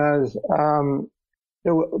 because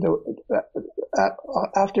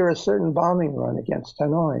after a certain bombing run against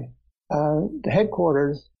Hanoi, the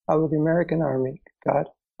headquarters of the American Army got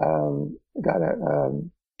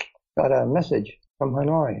a message from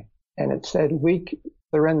Hanoi, and it said, "We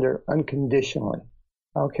surrender unconditionally."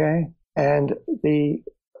 Okay, and the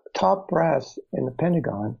top brass in the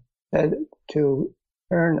Pentagon said to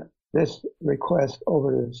turn this request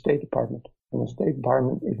over to the State Department. and the State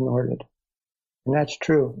Department ignored it. And that's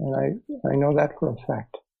true, and I know that for a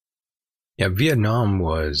fact. Yeah, Vietnam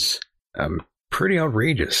was pretty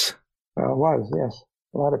outrageous. It was, yes.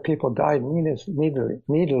 A lot of people died needlessly.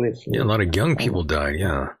 Yeah, a lot of young people died,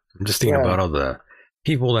 yeah. I'm just thinking about all the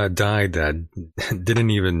people that died that didn't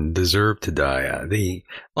even deserve to die. A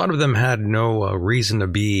lot of them had no reason to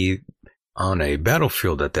be on a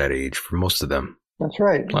battlefield at that age, for most of them. That's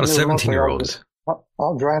right. A lot of 17-year-olds.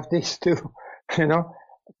 All draftees, too.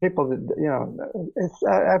 People, it's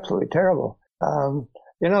absolutely terrible.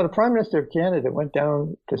 The Prime Minister of Canada went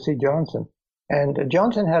down to see Johnson, and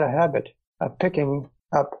Johnson had a habit of picking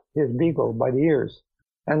up his beagle by the ears.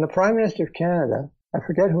 And the Prime Minister of Canada, I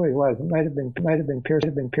forget who he was, it might have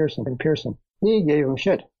been Pearson. He gave him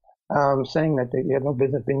shit, saying that he had no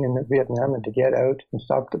business being in Vietnam and to get out and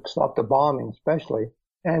stop the bombing, especially.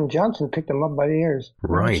 And Johnson picked him up by the ears.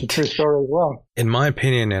 Right. It's a true story as well. In my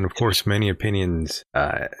opinion, and of course many opinions,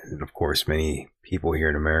 and of course many people here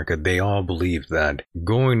in America, they all believe that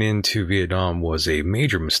going into Vietnam was a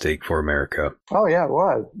major mistake for America. Oh, yeah, it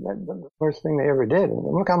was. That's the first thing they ever did. And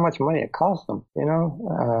look how much money it cost them,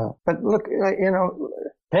 But look,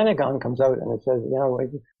 Pentagon comes out and it says,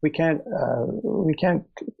 we can't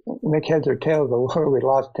make heads or tails of where we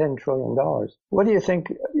lost $10 trillion. What do you think?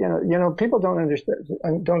 People don't understand,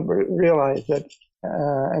 don't realize that,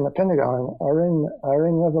 and the Pentagon are in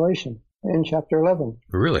Revelation in chapter 11.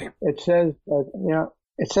 Really? It says,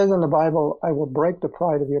 it says in the Bible, I will break the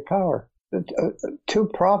pride of your power. Two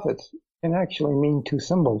prophets can actually mean two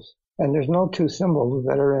symbols, and there's no two symbols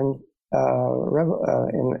that are in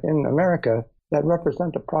America that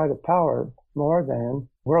represent the pride of power more than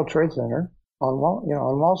World Trade Center on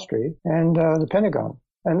Wall Street and the Pentagon.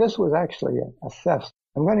 And this was actually a theft.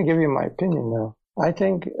 I'm going to give you my opinion now. I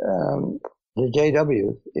think the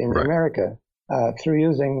JWs in America, through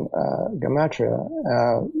using gematria,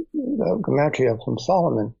 the gematria from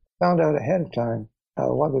Solomon, found out ahead of time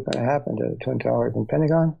what was going to happen to the Twin Towers and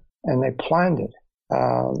Pentagon, and they planned it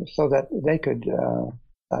so that they could,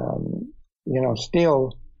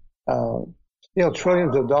 steal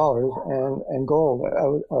trillions of dollars and gold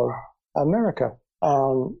out of America.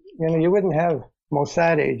 You wouldn't have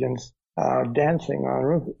Mossad agents dancing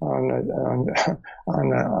on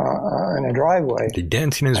a driveway. The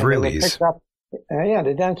dancing Israelis.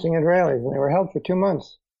 The dancing Israelis, and they were held for 2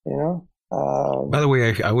 months. By the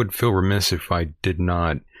way, I would feel remiss if I did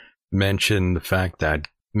not mention the fact that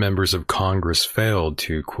members of Congress failed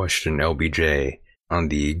to question LBJ on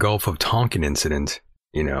the Gulf of Tonkin incident.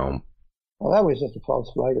 Well, that was just a false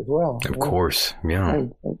flag as well. Of course, yeah.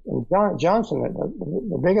 And Johnson,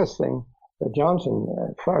 the biggest thing that Johnson,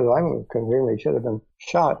 as far as I'm concerned, really should have been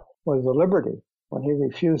shot was the Liberty, when he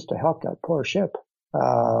refused to help that poor ship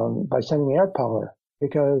by sending air power,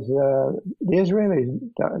 because the Israelis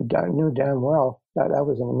knew damn well that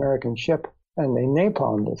was an American ship, and they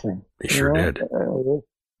napalmed the thing. They sure did.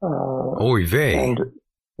 Oy vey. And,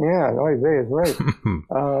 oy vey is right.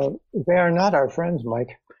 They are not our friends,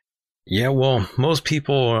 Mike. Yeah, well, most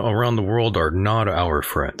people around the world are not our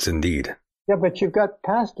friends, indeed. Yeah, but you've got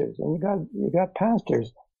pastors, and you got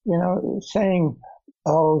pastors, saying,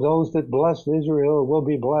 "Oh, those that bless Israel will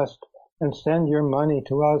be blessed, and send your money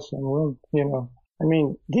to us, and we'll, I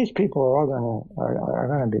mean, these people are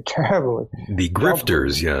gonna be terrible. The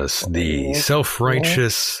grifters, yes, the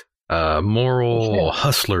self-righteous, moral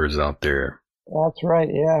hustlers out there. That's right,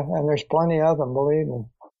 yeah, and there's plenty of them, believe me.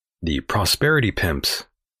 The prosperity pimps.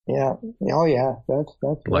 Yeah. Oh, yeah. That's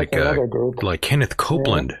another group. Like Kenneth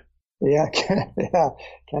Copeland. Yeah,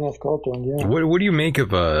 Kenneth Copeland. Yeah. What do you make of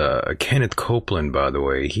Kenneth Copeland? By the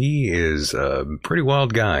way, he is a pretty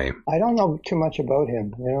wild guy. I don't know too much about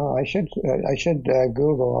him. I should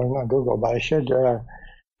Google, or not Google, but I should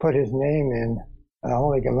put his name in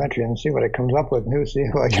Holy Gematria and see what it comes up with. You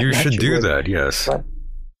should do that. Yes. But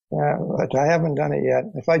I haven't done it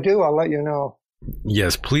yet. If I do, I'll let you know.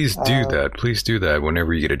 Yes, please do that. Please do that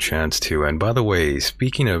whenever you get a chance to. And by the way,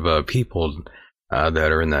 speaking of people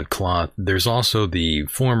that are in that cloth, there's also the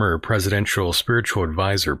former presidential spiritual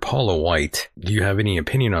advisor, Paula White. Do you have any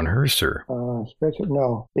opinion on her, sir? No.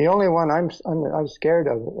 The only one I'm scared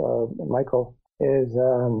of, Michael, is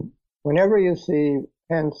whenever you see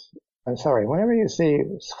whenever you see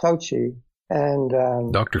Fauci and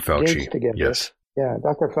Dr. Fauci Gates together. Yes. Yeah,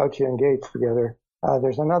 Dr. Fauci and Gates together.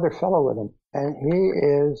 There's another fellow with him, and he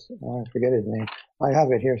is, I forget his name. I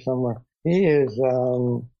have it here somewhere. He is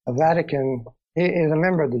a Vatican, he is a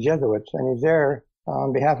member of the Jesuits, and he's there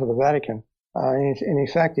on behalf of the Vatican. In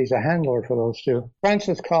fact, he's a handler for those two.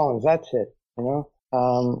 Francis Collins, that's it,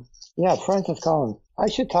 Francis Collins. I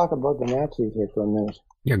should talk about the Nazis here for a minute.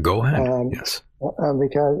 Yeah, go ahead. Yes.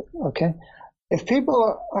 Because, okay, if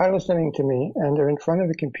people are listening to me and they're in front of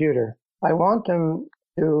a computer, I want them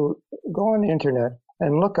to go on the internet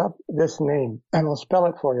and look up this name, and I'll spell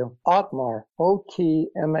it for you. Otmar,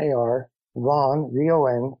 Otmar, von,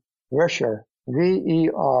 V-O-N, Verschuer,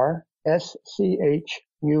 Verschhuer,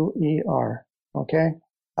 okay?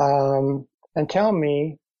 And tell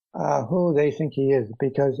me who they think he is,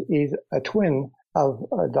 because he's a twin of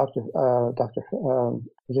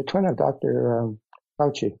he's a twin of Dr.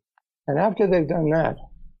 Fauci. And after they've done that,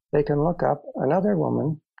 they can look up another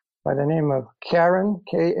woman by the name of Karen,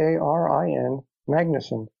 Karin,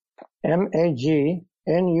 Magnussen, Magnussen,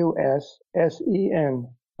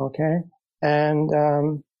 okay? And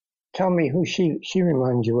tell me who she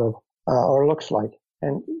reminds you of or looks like.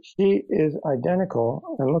 And she is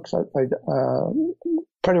identical and looks like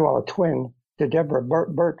pretty well a twin to Deborah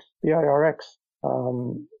Birx, B-I-R-X,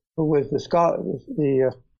 who was the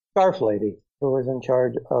scarf lady who was in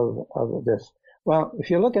charge of this. Well, if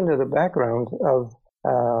you look into the background of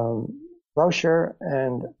Verschuer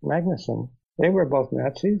and Magnussen, they were both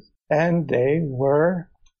Nazis, and they were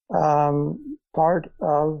part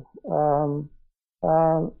of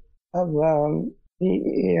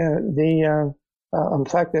in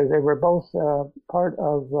fact, they were both part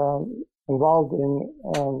of involved in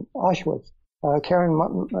Auschwitz. Karen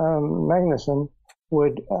Magnussen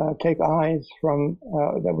would take eyes from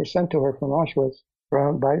that were sent to her from Auschwitz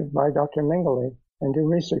by Dr. Mengele and do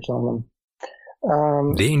research on them.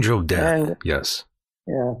 The Angel of Death, yes.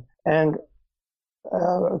 Yeah, and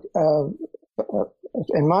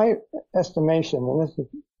in my estimation, and this is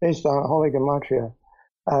based on Holy Gematria,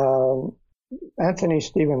 Anthony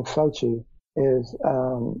Stephen Fauci is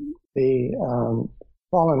the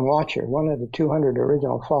fallen watcher, one of the 200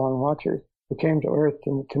 original fallen watchers who came to Earth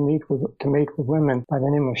to mate with women by the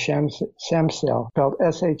name of Shamsiel, spelled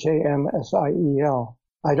Shamsiel.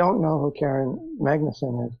 I don't know who Karen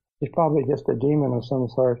Magnussen is. She's probably just a demon of some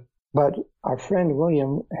sort. But our friend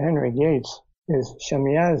William Henry Gates is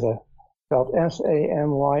Shamyaza, spelled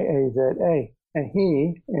Samyaza, and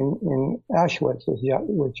he in Auschwitz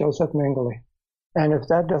was Joseph Mengele. And if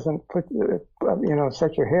that doesn't put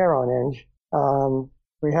set your hair on edge,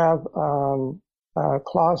 we have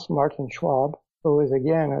Klaus Martin Schwab, who is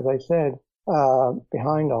again, as I said,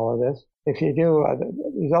 behind all of this. If you do,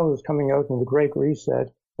 he's always coming out in the Great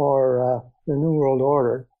Reset or the New World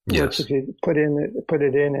Order. Yes. Which, if you put it in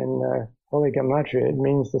Holy Gematria, it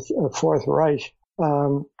means the Fourth Reich.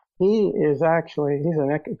 He's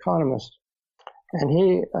an economist, and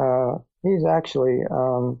he's actually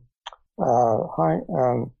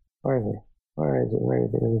where is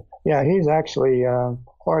he? Yeah, he's actually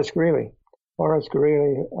Horace Greeley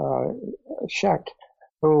Schacht,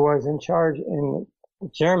 who was in charge in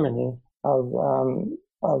Germany of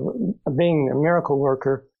being a miracle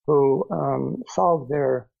worker who solved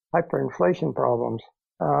their hyperinflation problems.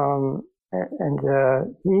 And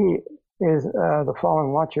he is the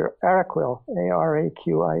fallen watcher, Araquil,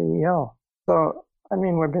 Araquiel. So, I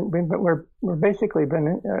mean, we're basically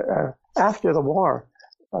been after the war.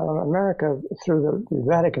 America, through the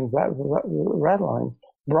Vatican red line,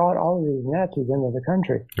 brought all of these Nazis into the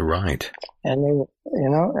country. Right. And they,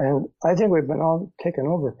 and I think we've been all taken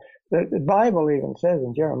over. The Bible even says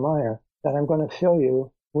in Jeremiah that I'm going to fill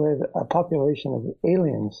you with a population of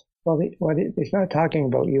aliens. Well, he's not talking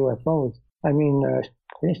about UFOs. I mean,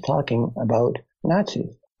 he's talking about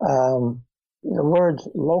Nazis. The words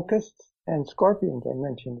locusts and scorpions I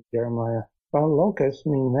mentioned in Jeremiah. Well, locusts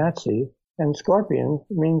mean Nazi, and scorpion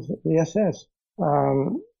means the SS.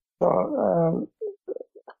 What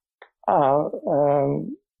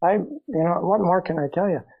more can I tell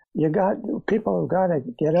you? People have got to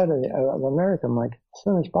get out of America, Mike, as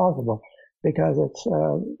soon as possible, because it's,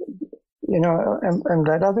 and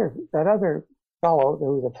that other fellow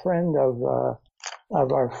who was a friend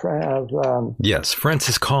of our friend yes,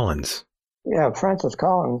 Francis Collins. Yeah, Francis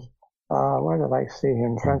Collins. Where did I see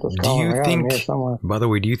him? Francis Collins. By the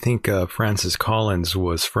way, do you think Francis Collins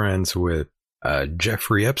was friends with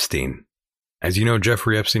Jeffrey Epstein? As you know,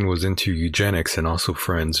 Jeffrey Epstein was into eugenics and also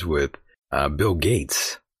friends with Bill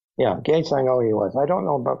Gates. Yeah, Gates, I know he was. I don't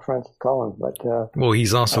know about Francis Collins, but... well,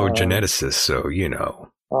 he's also a geneticist, so, it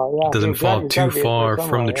doesn't fall too far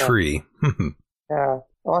from the tree. Yeah.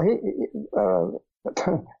 Well,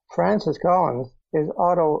 Francis Collins is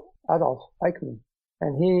Adolf Eichmann,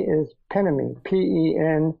 and he is Penemy,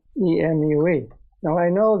 P-E-N-E-M-U-E. Now, I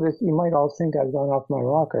know that you might all think I've gone off my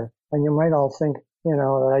rocker, and you might all think,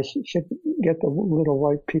 that I should get the little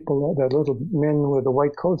white people, the little men with the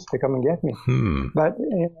white coats to come and get me. But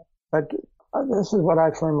this is what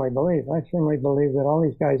I firmly believe. I firmly believe that all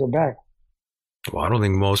these guys are back. Well, I don't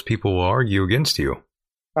think most people will argue against you.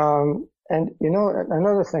 And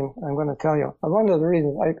another thing I'm going to tell you. One of the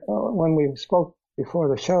reasons when we spoke before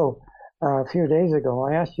the show a few days ago,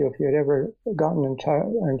 I asked you if you had ever gotten in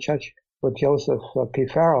touch with Joseph P.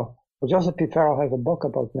 Farrell. Well, Joseph P. Farrell has a book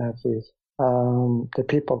about Nazis that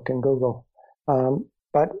people can Google.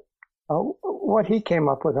 But what he came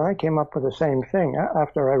up with, and I came up with the same thing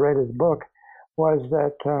after I read his book, was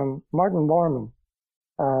that Martin Bormann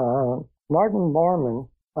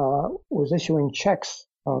was issuing checks,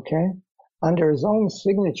 okay, under his own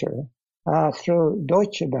signature through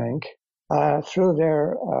Deutsche Bank, through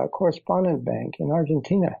their correspondent bank in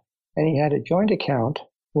Argentina. And he had a joint account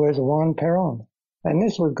with Juan Perón. And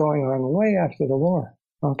this was going on way after the war,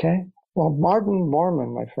 okay? Well, Martin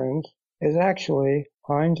Bormann, my friends, is actually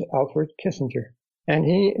Heinz Alfred Kissinger. And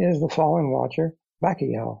he is the fallen watcher,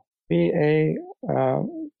 Bacayal, Bakayaal.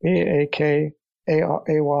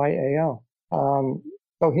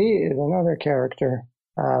 So he is another character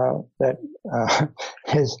that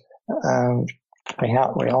we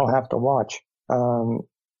all have to watch. The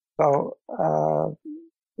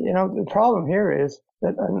problem here is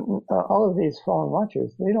that all of these fallen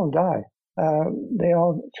watchers, they don't die. They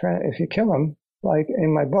all if you kill them, like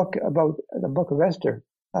in my book about the Book of Esther,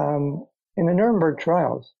 in the Nuremberg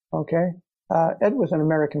trials, okay, it was an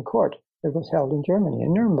American court. It was held in Germany,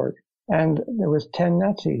 in Nuremberg, and there was 10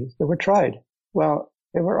 Nazis that were tried. Well,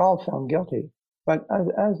 they were all found guilty, but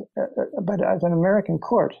as an American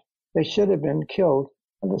court, they should have been killed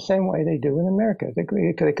the same way they do in America. They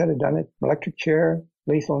could have done it electric chair,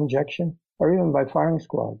 lethal injection, or even by firing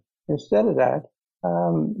squad. Instead of that,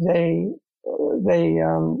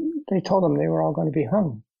 they told them they were all going to be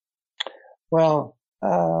hung. Well,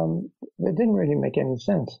 it didn't really make any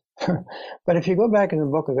sense. But if you go back in the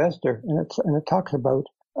Book of Esther, and it talks about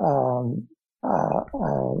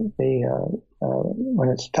when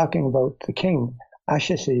it's talking about the king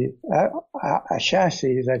Ashashis, I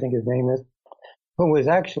think his name is, who was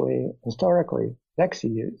actually historically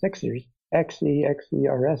Xerxes, Xers, I think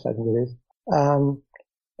it is.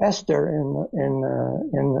 Esther,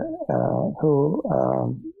 who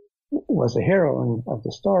was the hero of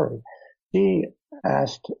the story, she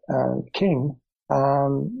asked King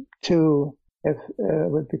if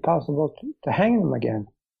it would be possible to hang them again.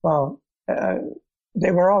 Well,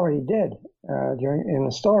 they were already dead in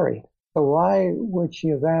the story. So why would she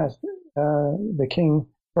have asked the king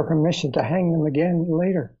for permission to hang them again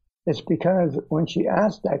later? It's because when she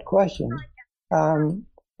asked that question,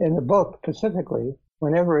 in the book specifically,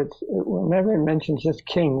 whenever it mentions just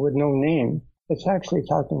king with no name, it's actually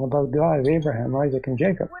talking about God of Abraham, Isaac, and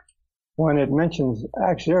Jacob. When it mentions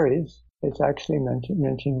Axeres, it's actually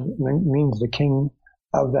means the king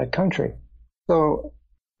of that country. So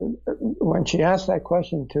when she asked that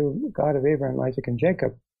question to God of Abraham, Isaac, and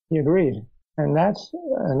Jacob, he agreed. And that's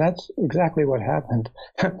exactly what happened.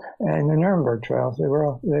 In the Nuremberg trials, they were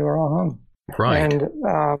all hung. Right. And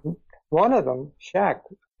one of them, Schacht,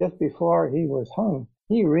 just before he was hung,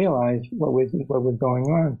 he realized what was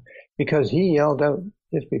going on, because he yelled out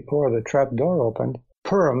just before the trap door opened,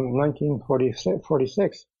 Purim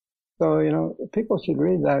 1946. So, people should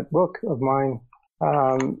read that book of mine,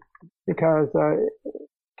 because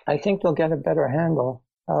I think they'll get a better handle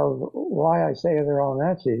of why I say they're all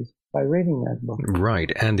Nazis by reading that book.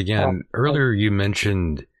 Right. And again, earlier you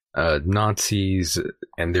mentioned Nazis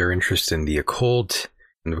and their interest in the occult.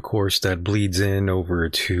 And of course, that bleeds in over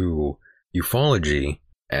to ufology.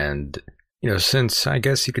 And, since I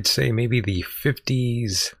guess you could say maybe the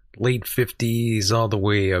 50s, late 50s, all the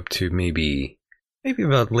way up to maybe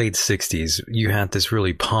about late 60s, you had this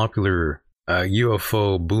really popular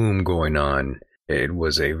UFO boom going on. It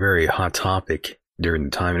was a very hot topic during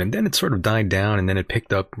the time, and then it sort of died down, and then it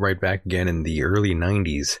picked up right back again in the early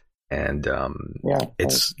 90s. And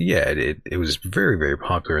it was very, very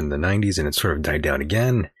popular in the 90s, and it sort of died down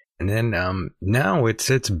again. And then now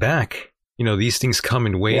it's back. These things come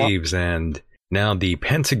in waves, and now the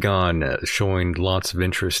Pentagon showing lots of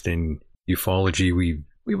interest in ufology.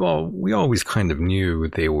 We always kind of knew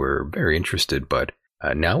they were very interested, but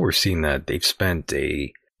now we're seeing that they've spent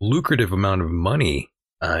a lucrative amount of money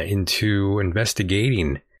into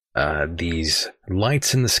investigating these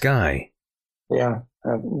lights in the sky. Yeah,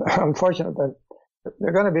 unfortunately, but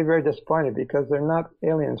they're going to be very disappointed, because they're not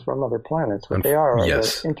aliens from other planets. What they are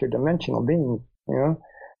interdimensional beings,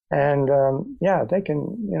 And they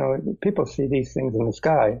can, people see these things in the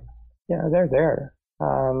sky. Yeah, they're there.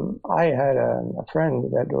 I had a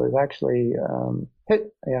friend that was actually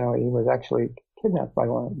hit. He was actually kidnapped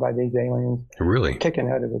by these aliens, Really? taken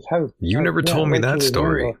out of his house. You never told me that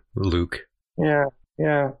story, Luke. Yeah.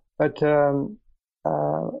 But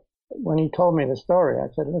when he told me the story, I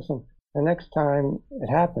said, listen, the next time it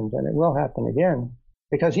happens, and it will happen again,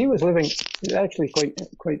 because he was living, actually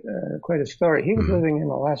quite a story. He was living in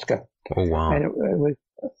Alaska. Oh, wow.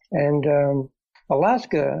 And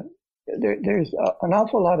Alaska, there's an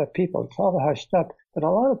awful lot of people. It's all hushed up, but a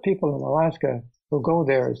lot of people in Alaska who go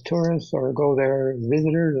there as tourists or go there as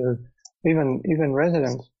visitors or even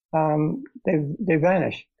residents, they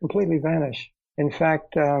vanish, completely vanish. In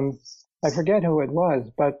fact, I forget who it was,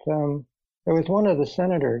 but there was one of the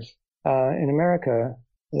senators in America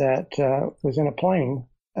that was in a plane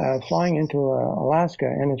flying into Alaska,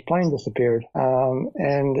 and his plane disappeared.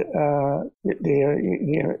 And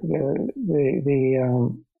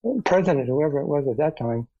the president, whoever it was at that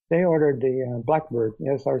time, they ordered the Blackbird,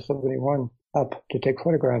 the SR-71, up to take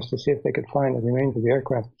photographs to see if they could find the remains of the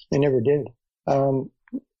aircraft. They never did.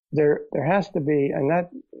 There has to be,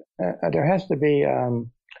 there has to be not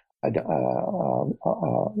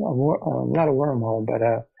a wormhole, but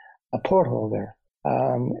a porthole there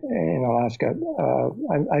in Alaska.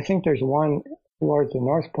 I think there's one towards the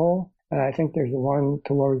North Pole, and I think there's one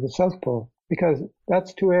towards the South Pole, because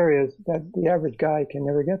that's two areas that the average guy can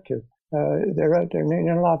never get to. They're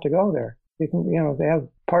not allowed to go there. You can, they have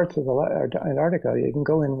parts of Antarctica you can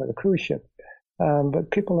go in with a cruise ship, but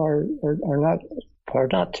people are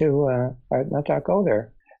not to go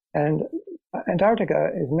there. And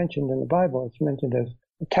Antarctica is mentioned in the Bible. It's mentioned as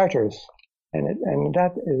Tartarus, and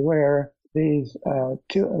that is where these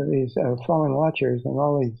fallen watchers and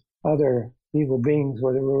all these other evil beings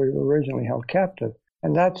were originally held captive.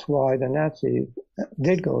 And that's why the Nazis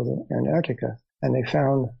did go to Antarctica, and they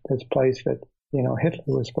found this place that Hitler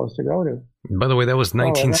was supposed to go to. By the way, that was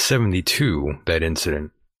 1972, that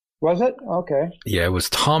incident. Was it? Okay. Yeah, it was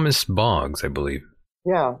Thomas Boggs, I believe.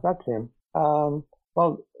 Yeah, that's him.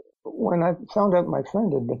 Well, when I found out my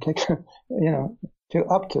friend had been taken,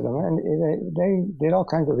 up to them, and they did all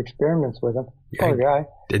kinds of experiments with him. Poor guy.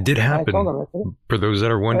 It did happen. I told him, for those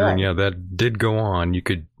that are wondering, that did go on. You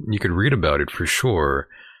could read about it for sure.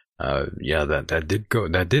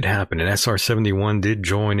 That did happen. And SR-71 did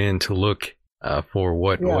join in to look for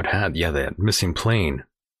what had that missing plane.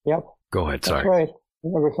 Yep. Go ahead. Sorry. That's right. I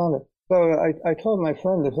never found it. So I told my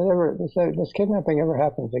friend, if this kidnapping ever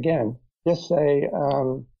happens again, just say,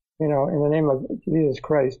 in the name of Jesus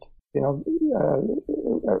Christ,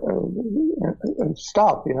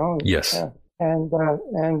 stop, Yes. And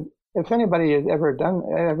if anybody has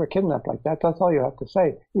ever kidnapped like that, that's all you have to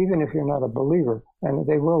say, even if you're not a believer, and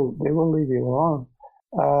they will leave you alone.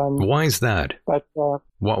 Why is that? But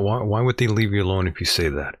why would they leave you alone if you say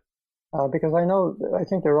that? Because I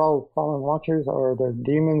think they're all fallen watchers, or they're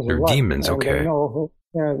demons. They're demons, okay. They know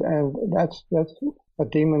and that's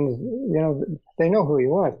what demons. They know who he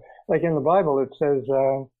was. Like in the Bible, it says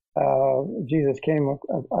Jesus came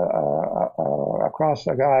across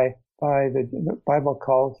a guy. The Bible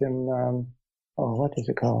calls him. What does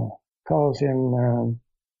it call? Calls him.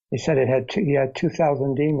 He said he had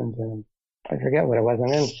 2,000 demons in him. I forget what it was,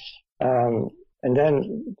 and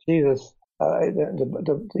then Jesus, the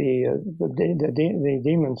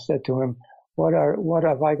demons said to him, "What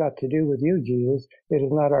have I got to do with you, Jesus? It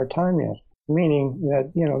is not our time yet." Meaning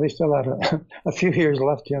that they still had a few years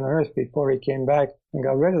left on earth before he came back and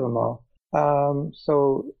got rid of them all.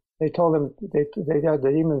 So they told him the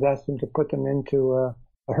demons asked him to put them into a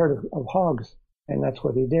herd of hogs, and that's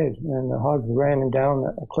what he did. And the hogs ran down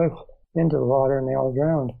a cliff into the water, and they all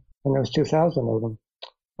drowned. And there was 2,000 of them.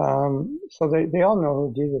 So they all know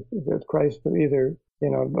who Jesus Christ, but either,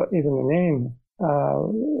 but even the name,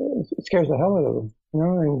 it scares the hell out of them,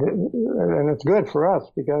 and it's good for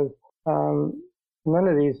us because, none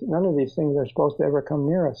of these things are supposed to ever come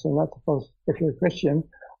near us. They're not supposed, if you're a Christian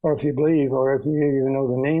or if you believe or if you even know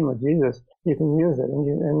the name of Jesus, you can use it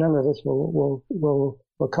and none of this will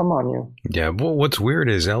come on you. Yeah. Well, what's weird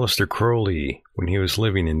is Aleister Crowley, when he was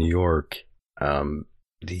living in New York,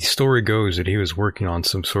 the story goes that he was working on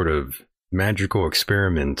some sort of magical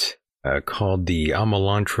experiment called the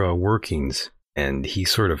Amalantrah workings, and he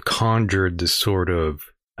sort of conjured this sort of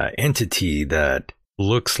entity that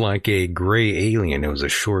looks like a gray alien. It was a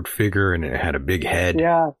short figure and it had a big head,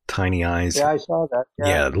 tiny eyes. Yeah, I saw that.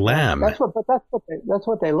 Yeah, lamb. That's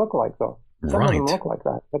what they look like, though. Some of them look like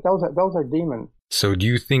that, but those are demons. So, do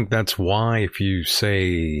you think that's why, if you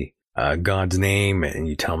say God's name and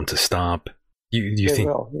you tell him to stop, you think?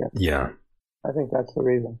 Will, yeah. I think that's the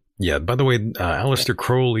reason. Yeah. By the way, Aleister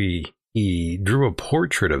Crowley, he drew a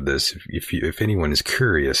portrait of this. If anyone is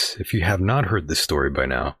curious, if you have not heard this story by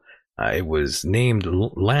now, It was named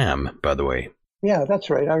Lamb, by the way. Yeah, that's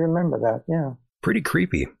right. I remember that. Yeah. Pretty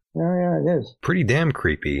creepy. Yeah, it is. Pretty damn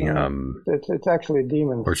creepy. It's actually a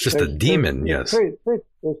demon. Or it's just a demon. Yes. There's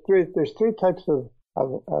three types of let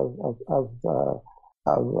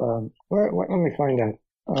me find that.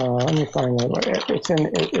 Let me find that. It's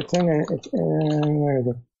in where is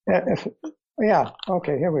it? Yeah.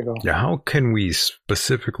 Okay. Here we go. Yeah. How can we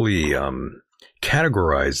specifically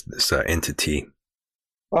categorize this entity?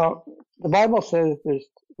 Well, the Bible says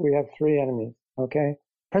we have three enemies. Okay.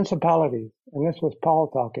 Principalities, and this was Paul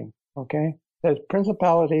talking. Okay. There's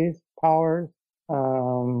principalities, powers,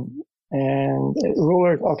 and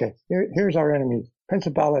rulers. Okay. Here's our enemies.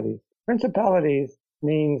 Principalities. Principalities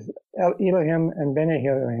means Elohim and Bene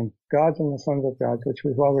Elohim, gods and the sons of gods, which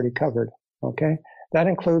we've already covered. Okay. That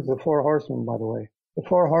includes the four horsemen, by the way. The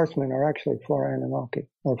four horsemen are actually four Anunnaki,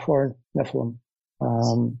 or four Nephilim.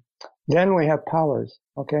 Then we have powers.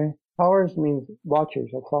 Okay. Powers means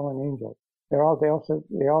watchers or fallen angels. They also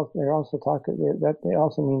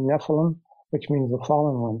mean Nephilim, which means the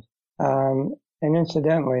fallen ones. And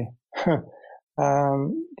incidentally,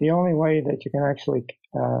 the only way that you can actually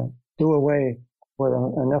do away with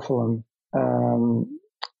a Nephilim,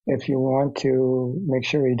 if you want to make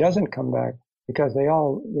sure he doesn't come back, because they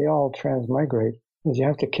all transmigrate, is you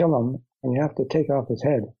have to kill him and you have to take off his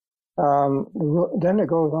head. Then it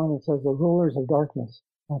goes on and says the rulers of darkness.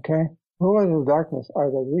 Okay, rulers of darkness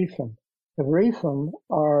are the Rephaim. The Rephaim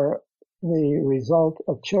are the result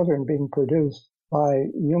of children being produced by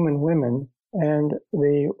human women and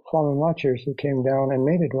the fallen watchers who came down and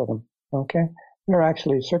mated with them. Okay, they're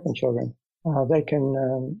actually serpent children. They can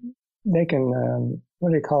what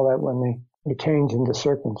do you call that when they change into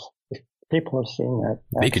serpents? People have seen that.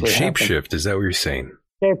 They can shapeshift. Is that what you're saying?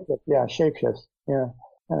 Shapeshift, yeah, shapeshift, yeah.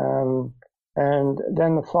 And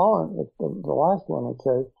then the fallen, the last one it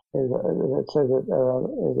says is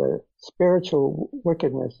a spiritual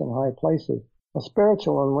wickedness in high places. A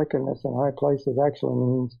spiritual and wickedness in high places actually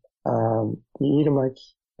means the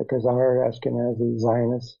Edomites, the Khazar, Ashkenazi,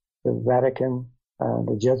 Zionists, the Vatican,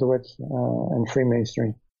 the Jesuits, and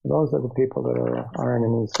Freemasonry. Those are the people that are our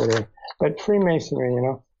enemies today. But Freemasonry,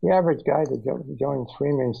 the average guy that joins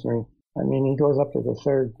Freemasonry, I mean, he goes up to the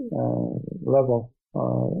third level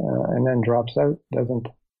and then drops out, doesn't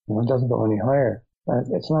go any higher.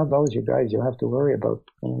 It's not those you guys you have to worry about.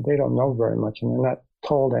 They don't know very much, and they're not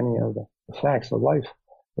told any of the facts of life.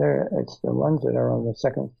 It's the ones that are on the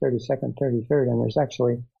 32nd, 33rd, and there's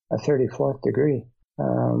actually a 34th degree.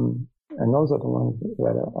 And those are the ones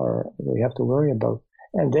that we have to worry about.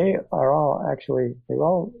 And they are all actually, they've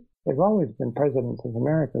always been presidents of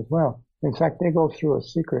America as well. In fact, they go through a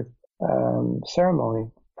secret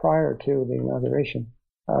ceremony prior to the inauguration.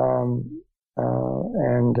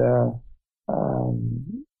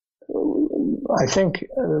 I think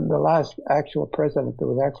the last actual president that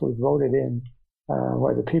was actually voted in,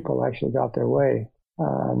 where the people actually got their way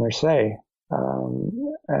and their say,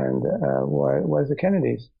 was the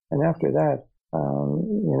Kennedys. And after that,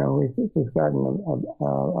 we've gotten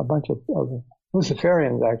a bunch of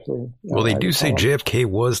Luciferians, actually. Well, they do say JFK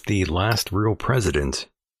was the last real president.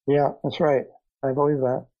 Yeah, that's right. I believe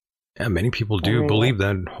that. Yeah, many people do believe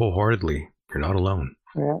that wholeheartedly. You're not alone.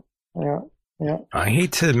 Yeah. I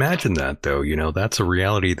hate to imagine that, though. That's a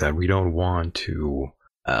reality that we don't want to.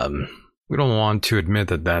 We don't want to admit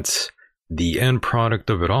that that's the end product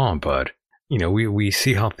of it all. But we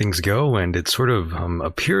see how things go, and it sort of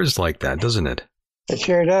appears like that, doesn't it? It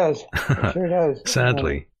sure does. It sure does.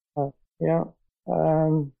 Sadly. Yeah.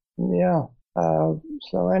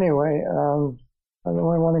 So anyway, I'm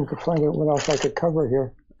wanting to find out what else I could cover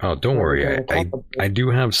here. Oh, don't worry. I do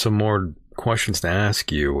have some more questions to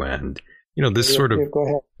ask you, and this sort of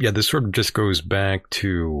this sort of just goes back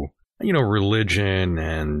to religion,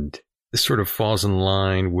 and this sort of falls in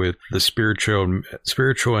line with the spiritual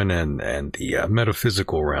and the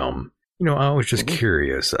metaphysical realm. I was just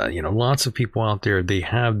curious. Lots of people out there, they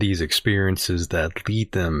have these experiences that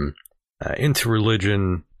lead them into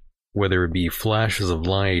religion, whether it be flashes of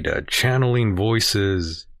light, channeling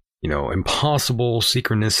voices, impossible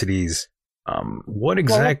synchronicities. What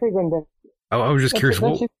exactly? I was just curious.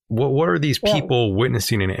 What are these people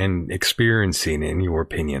witnessing and experiencing, in your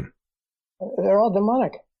opinion? They're all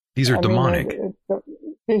demonic. These are demonic.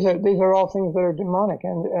 These are all things that are demonic,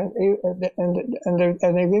 and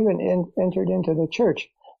they've even entered into the church.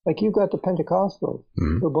 Like you've got the Pentecostals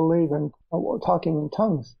who believe in talking in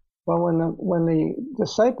tongues. Well, when the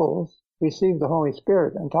disciples received the Holy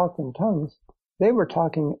Spirit and talked in tongues, they were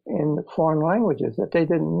talking in foreign languages that they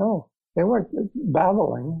didn't know. They weren't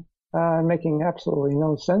babbling, making absolutely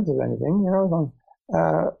no sense of anything.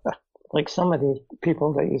 like some of these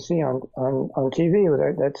people that you see on TV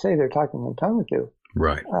that say they're talking in tongues do.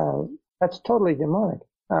 Right. That's totally demonic.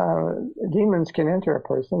 Demons can enter a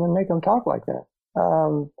person and make them talk like that.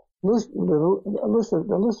 The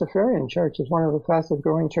Luciferian Church is one of the fastest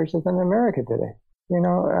growing churches in America today.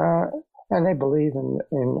 And they believe in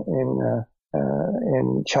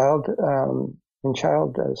child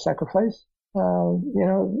sacrifice.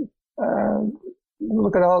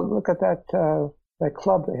 Look at that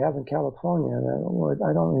club they have in California.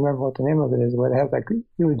 I don't remember what the name of it is, where they have that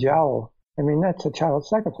huge owl. I mean, that's a child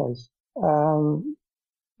sacrifice.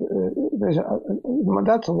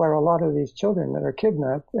 That's where a lot of these children that are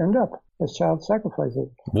kidnapped end up as child sacrifices.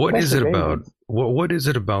 What is it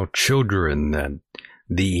about children that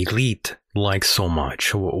the elite like so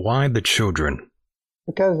much? Why the children?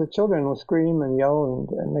 Because the children will scream and yell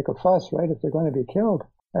and make a fuss, right, if they're going to be killed.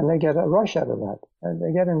 And they get a rush out of that. And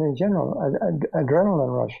they get an adrenaline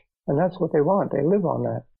rush. And that's what they want. They live on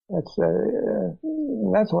that. That's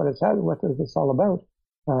what it's all about.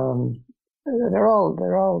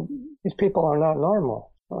 These people are not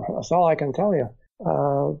normal. That's all I can tell you.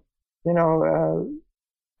 I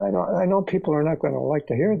know people are not going to like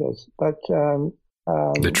to hear this, but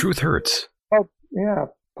the truth hurts.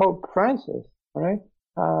 Pope Francis, right?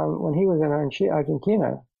 When he was in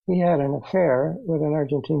Argentina, he had an affair with an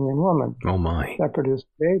Argentinian woman. Oh my! That produced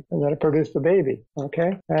a baby.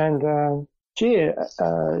 Okay, and she is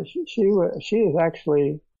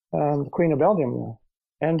actually Queen of Belgium now,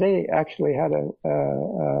 and they actually had a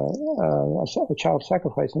child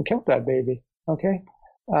sacrifice and killed that baby. Okay,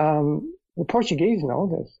 the Portuguese know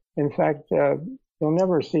this. In fact, you'll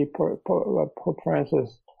never see Pope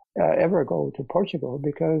Francis ever go to Portugal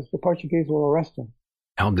because the Portuguese will arrest him.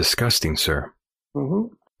 How disgusting, sir.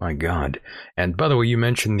 Mm-hmm. My God. And by the way, you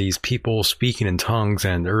mentioned these people speaking in tongues,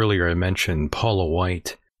 and earlier I mentioned Paula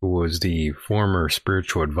White, who was the former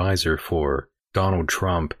spiritual advisor for Donald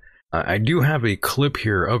Trump. I do have a clip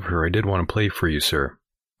here of her I did want to play for you, sir.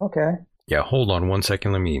 Okay. Yeah, hold on 1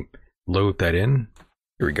 second. Let me load that in.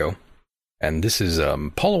 Here we go. And this is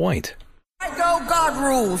Paula White. I go, God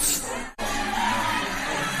rules.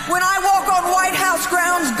 When I walk on White House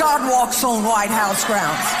grounds, God walks on White House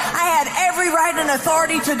grounds. I had every right and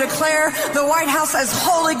authority to declare the White House as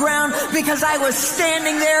holy ground because I was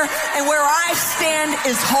standing there, and where I stand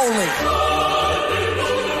is holy.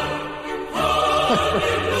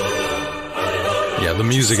 Yeah, the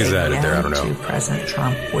music is added there. I don't know. To President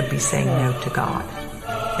Trump would be saying no to God.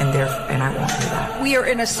 And I won't do that. We are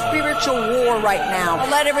in a spiritual war right now.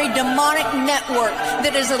 Let every demonic network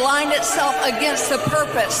that has aligned itself against the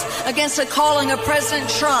purpose, against the calling of President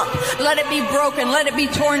Trump, let it be broken. Let it be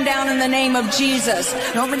torn down in the name of Jesus.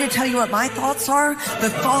 You want me to tell you what my thoughts are? The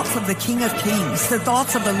thoughts of the King of Kings, the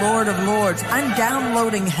thoughts of the Lord of Lords. I'm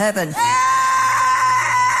downloading heaven. Hey!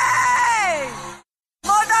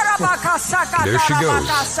 There she goes.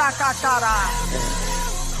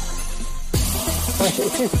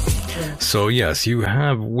 So yes, you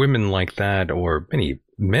have women like that, or many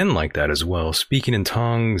men like that as well, speaking in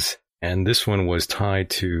tongues, and this one was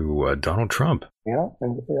tied to Donald Trump. Yeah,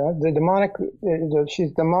 and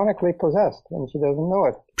she's demonically possessed, and she doesn't know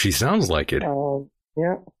it. She sounds like it. Yeah.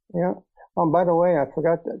 Oh, by the way, I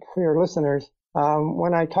forgot that for your listeners,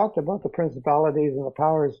 when I talked about the principalities and the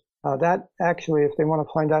powers, that actually, if they want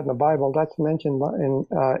to find out in the Bible, that's mentioned in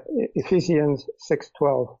Ephesians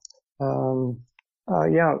 6:12.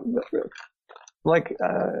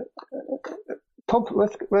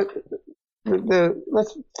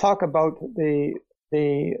 Let's talk about the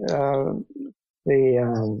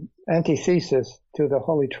antithesis to the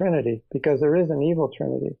Holy Trinity, because there is an evil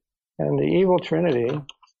Trinity, and the evil Trinity.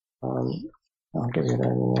 I'll give you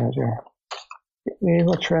that here. The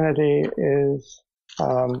evil Trinity is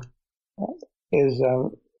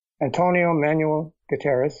Antonio Manuel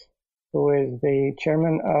Guterres, who is the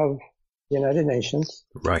chairman of the United Nations,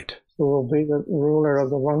 right? Who will be the ruler of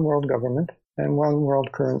the one world government and one world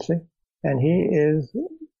currency. And he is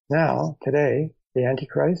now, today, the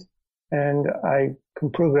Antichrist. And I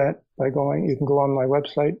can prove that by you can go on my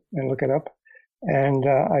website and look it up. And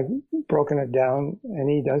I've broken it down, and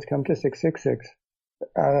he does come to 666.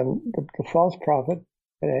 The false prophet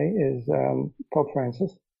today is Pope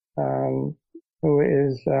Francis, who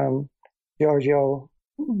is Giorgio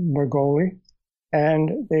Bergoglio,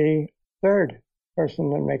 and the third person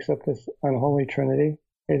that makes up this unholy trinity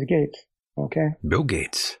is Gates. Okay, Bill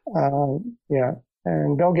Gates. Yeah,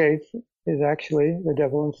 and Bill Gates is actually the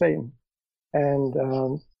devil and Satan. And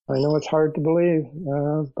I know it's hard to believe,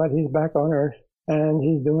 but he's back on Earth, and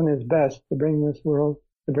he's doing his best to bring this world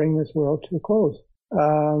to a close.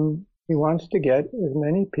 He wants to get as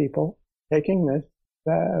many people taking this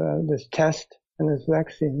test and this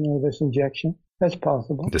vaccine or this injection. That's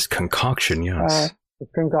possible. This concoction, yes. The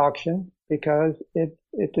concoction, because it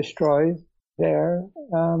destroys their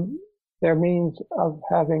means of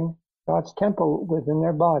having God's temple within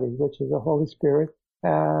their body, which is the Holy Spirit,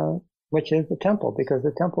 which is the temple, because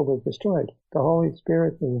the temple was destroyed. The Holy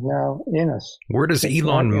Spirit is now in us. Where does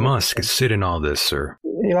Elon Musk sit in all this, sir?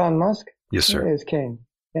 Elon Musk? Yes, sir. Is Cain.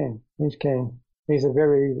 He's Cain. He's a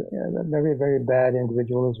very, very, very bad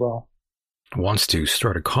individual as well. Wants to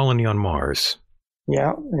start a colony on Mars.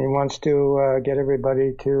 Yeah, and he wants to get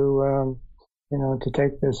everybody to, to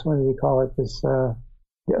take this, what do we call it, this,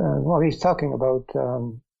 well, he's talking about,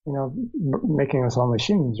 making us all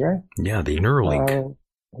machines, right? Yeah, the Neuralink.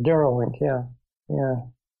 Neuralink, yeah.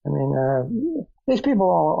 I mean, these people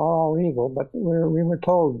are all evil, but we were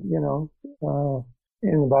told,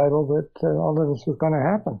 in the Bible that all of this was going to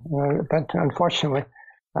happen. But unfortunately,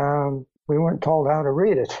 we weren't told how to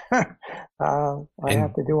read it. I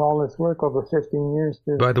have to do all this work over 15 years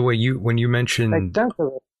to. By the way, when you mentioned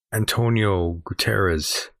Antonio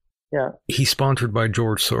Guterres, yeah, he's sponsored by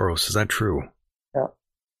George Soros. Is that true? Yeah,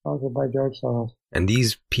 sponsored by George Soros. And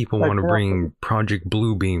these people want to bring Project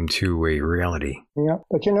Bluebeam to a reality. Yeah,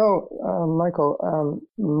 but Michael,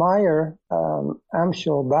 Meyer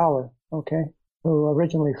Amschel Bauer, okay, who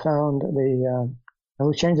originally found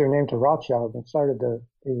who changed their name to Rothschild and started the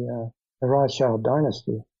Rothschild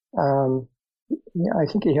dynasty. I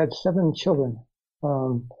think he had 7 children.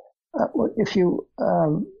 If you,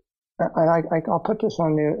 I'll put this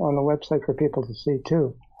on the website for people to see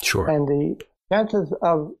too. Sure. And the chances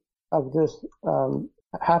of this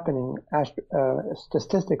happening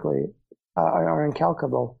statistically are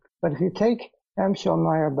incalculable. But if you take Amschel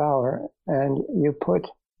Meyer Bauer and you put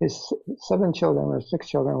his 7 children or 6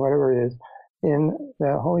 children, whatever it is, in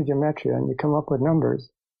the Holy Gematria, and you come up with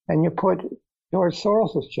numbers, and you put George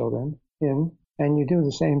Soros' children in, and you do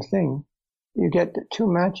the same thing, you get 2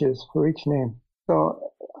 matches for each name.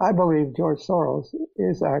 So I believe George Soros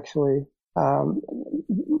is actually Amschel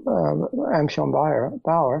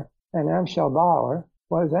Bauer, and Amschel Bauer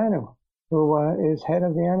was Anu, who is head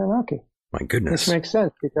of the Anunnaki. My goodness. Which makes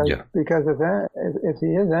sense because if he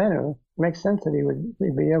is Anu, it makes sense that he would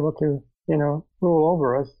be able to, rule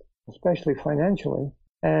over us, especially financially,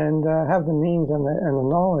 and have the means and the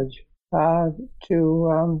knowledge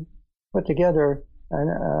to put together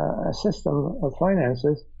a system of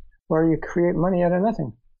finances where you create money out of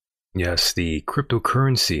nothing. Yes, the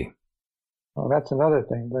cryptocurrency. Well, that's another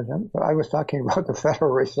thing, but I was talking about the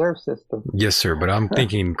Federal Reserve System. Yes, sir, but I'm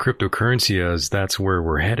thinking cryptocurrency as that's where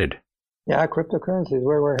we're headed. Yeah, cryptocurrency is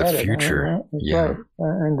where we're headed. The future. Yeah. Right.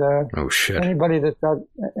 And oh shit. Anybody that's got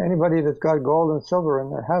gold and silver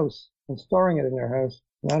in their house and storing it in their house,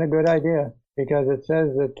 not a good idea, because it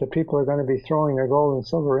says that the people are going to be throwing their gold and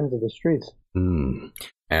silver into the streets. And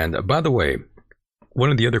by the way,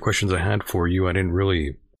 one of the other questions I had for you, I don't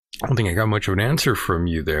think I got much of an answer from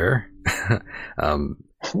you there.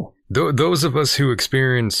 Those of us who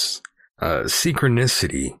experience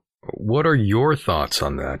synchronicity, what are your thoughts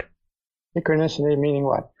on that? Synchronicity meaning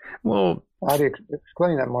what? Well, how do you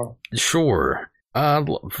explain that more? Sure.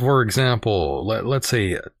 For example, let's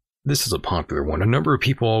say this is a popular one. A number of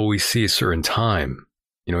people always see a certain time.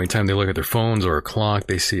 Anytime they look at their phones or a clock,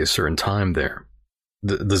 they see a certain time there.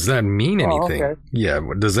 Does that mean anything? Okay. Yeah.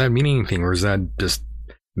 Does that mean anything, or is that just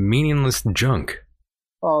meaningless junk?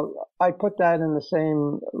 Well, I put that in the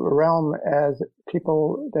same realm as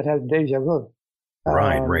people that have deja vu.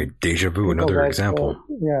 Right. Deja vu, another example.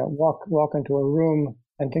 Walk into a room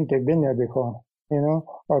and think they've been there before,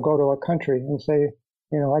 or go to a country and say,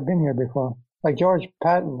 I've been here before. Like George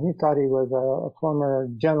Patton, he thought he was a former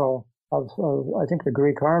general of I think, the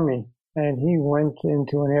Greek army, and he went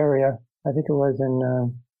into an area, I think it was in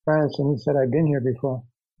France, and he said, I've been here before.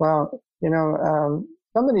 Well,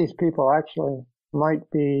 some of these people actually might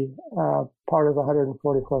be part of the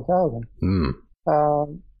 144,000.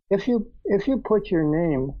 If you put your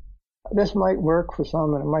name, this might work for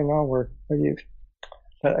some and it might not work for you.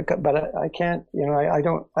 But I can't,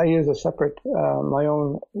 I use a separate, my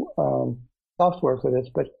own software for this.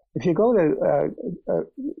 But if you go to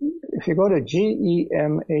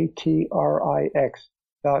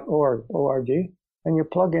gematrix.org, and you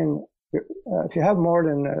plug in, if you have more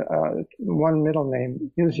than one middle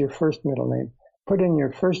name, use your first middle name. Put in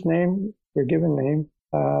your first name, your given name,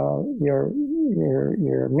 your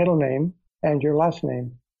middle name, and your last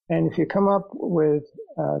name. And if you come up with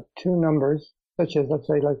 2 numbers, such as, let's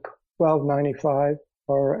say, like 1295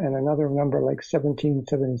 and another number like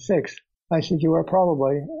 1776, I said you are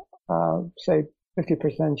probably, say,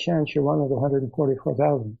 50% chance you're one of the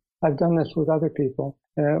 144,000. I've done this with other people,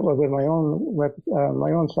 with my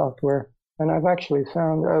own software, and I've actually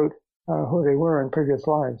found out who they were in previous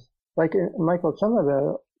lives. Like Michael, some of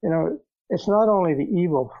the, it's not only the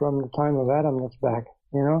evil from the time of Adam that's back.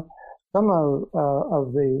 Some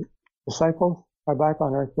of the disciples are back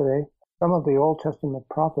on earth today. Some of the Old Testament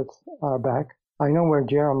prophets are back. I know where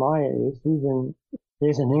Jeremiah is. He's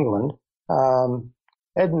in England.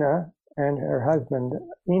 Edna and her husband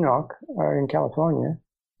Enoch are in California.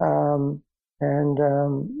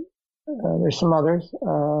 There's some others.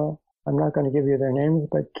 I'm not going to give you their names,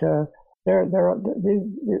 but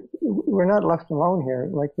we're not left alone here.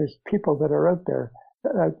 Like, there's people that are out there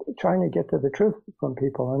trying to get to the truth from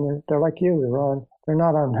people, and they're like you.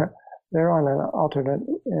 They're on an alternate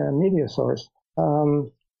media source.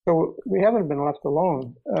 So we haven't been left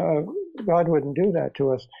alone. God wouldn't do that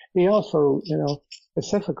to us. He also,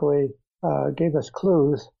 specifically gave us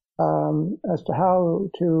clues as to how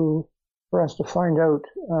for us to find out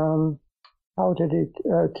how to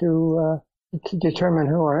determine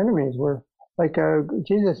who our enemies were. Like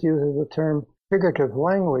Jesus uses the term figurative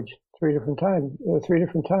language three different times.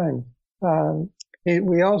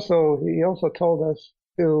 He also told us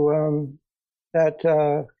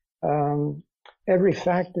that every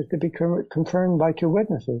fact is to be confirmed by two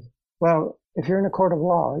witnesses. Well, if you're in a court of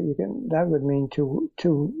law, that would mean two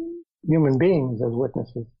human beings as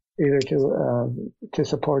witnesses, either to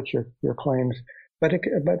support your claims. But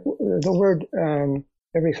the word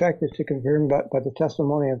every fact is to confirm by the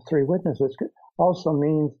testimony of three witnesses also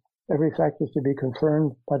means every fact is to be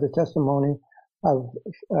confirmed by the testimony of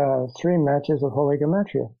three matches of Holy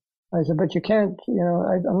Gematria. I said, but you can't,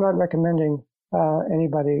 I'm not recommending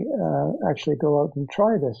anybody actually go out and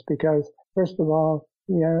try this, because first of all,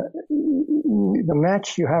 the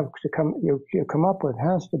match you have to come up with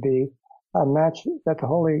has to be a match that the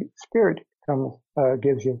Holy Spirit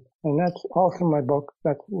gives you, and that's all from my book.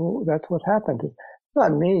 That's what happened. It's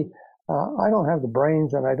not me. I don't have the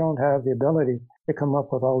brains and I don't have the ability to come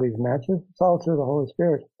up with all these matches. It's all through the Holy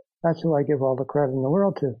Spirit. That's who I give all the credit in the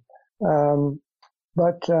world to.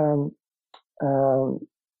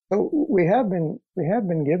 So we have been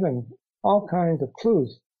given all kinds of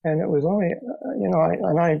clues, and it was only,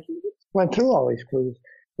 I went through all these clues.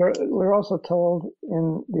 We're also told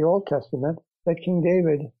in the Old Testament that King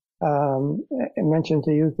David mentioned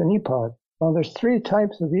to use an ephod. Well, there's three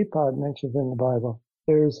types of ephod mentioned in the Bible.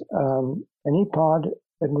 There's an ephod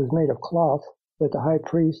that was made of cloth that the high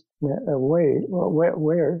priest would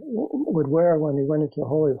wear when he went into the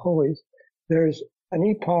Holy of Holies. There's an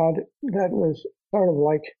ephod that was sort of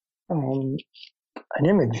like an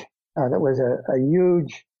image that was a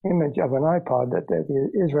huge image of an iPod that the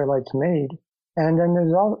Israelites made. And then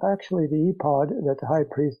there's actually the ephod that the high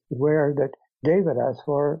priest would wear that David asked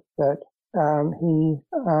for, that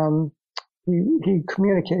he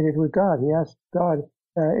communicated with God. He asked God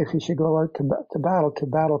if he should go out to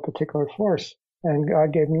battle a particular force. And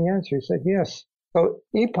God gave him the answer. He said yes. So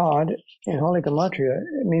ephod in Holy Gematria,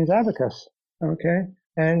 it means abacus. Okay?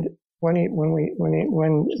 And when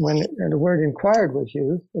the word inquired was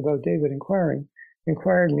used about David inquiring,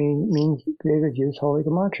 inquired means David used Holy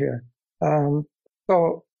Gematria.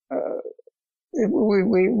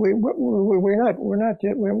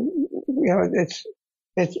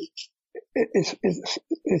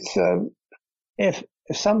 If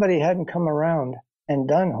somebody hadn't come around and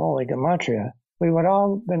done Holy Gematria, we would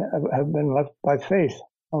all have been left by faith.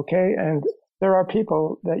 Okay? And there are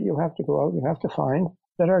people that you have to go out, you have to find,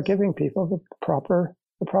 that are giving people the proper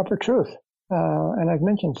truth. And I've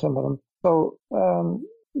mentioned some of them. So,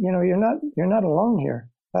 you're not alone here.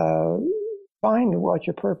 Find what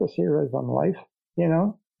your purpose here is on life.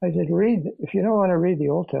 I said, if you don't want to read the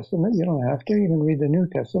Old Testament, you don't have to. You can read the New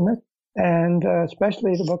Testament, and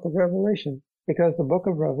especially the book of Revelation, because the book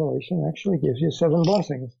of Revelation actually gives you 7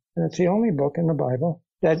 blessings. And it's the only book in the Bible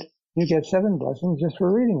that you get 7 blessings just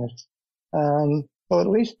for reading it. So at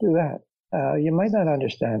least do that. You might not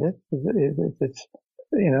understand it. It's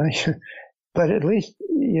but at least,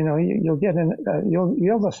 you'll get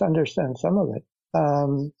you'll just understand some of it.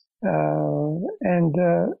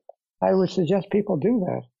 I would suggest people do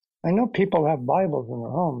that. I know people have Bibles in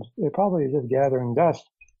their homes. They're probably just gathering dust.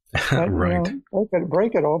 But, right.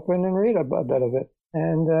 Break it open and read a bit of it,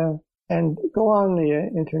 and go on the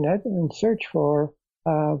internet and search for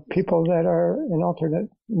people that are in alternate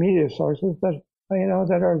media sources that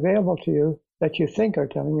are available to you, that you think are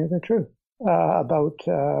telling you the truth about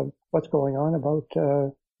what's going on, about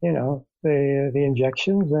the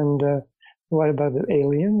injections, and what about the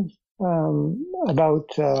aliens, about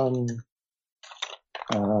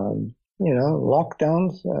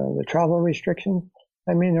lockdowns, the travel restrictions.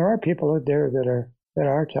 I mean, there are people out there that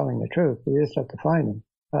are telling the truth. You just have to find them.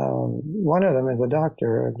 One of them is a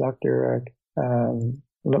doctor, Dr.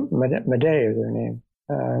 Madej is her name.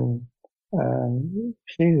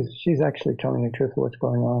 She's actually telling the truth of what's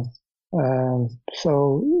going on.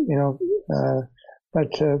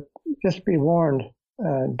 But just be warned.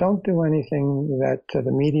 Don't do anything that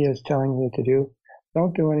the media is telling you to do.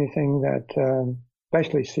 Don't do anything that,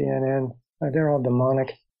 especially CNN, they're all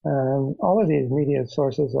demonic. All of these media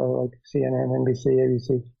sources are like CNN, NBC,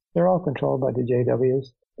 ABC. They're all controlled by the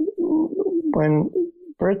JWs. When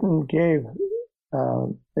Britain gave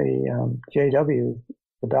the JWs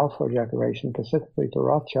the Balfour Declaration specifically to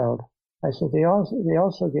Rothschild, I said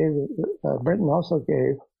Britain also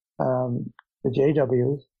gave the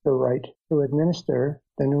JWs the right to administer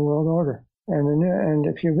the New World Order. And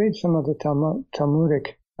if you read some of the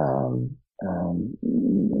Talmudic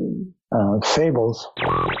fables.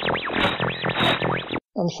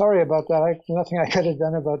 I'm sorry about that. Nothing I could have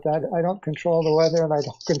done about that. I don't control the weather, and I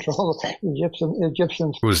don't control the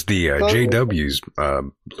Egyptians. It was the JWs,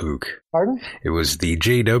 Luke. Pardon? It was the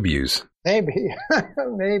JWs. Maybe.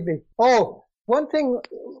 Maybe. Oh, one thing,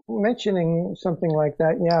 mentioning something like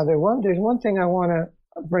that, yeah, there's one thing I want to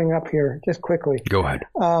bring up here, just quickly. Go ahead.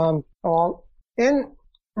 In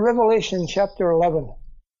Revelation chapter 11,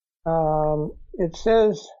 it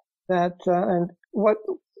says that, and what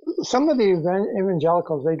some of the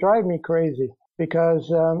evangelicals, they drive me crazy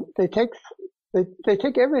because they take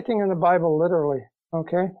everything in the Bible literally,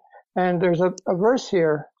 okay? And there's a verse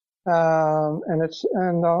here, and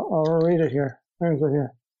I'll read it here. Where is it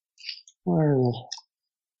here? Where is it?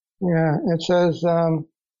 Yeah, it says,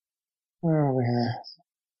 where are we here?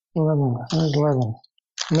 11. Where's 11?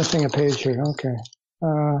 Missing a page here. Okay.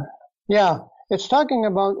 Yeah, it's talking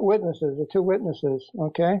about witnesses, the two witnesses.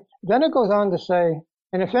 Okay. Then it goes on to say,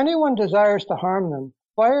 and if anyone desires to harm them,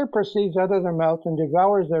 fire proceeds out of their mouth and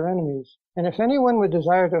devours their enemies. And if anyone would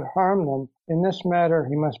desire to harm them in this matter,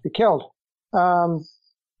 he must be killed.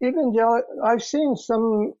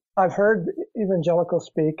 I've heard evangelicals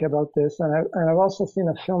speak about this, and I've also seen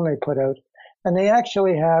a film they put out, and they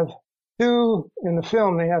actually have in the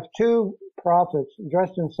film, they have two prophets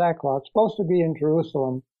dressed in sackcloth, supposed to be in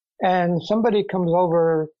Jerusalem, and somebody comes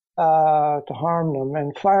over to harm them,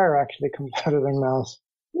 and fire actually comes out of their mouths.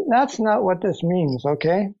 That's not what this means,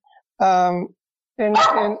 okay? In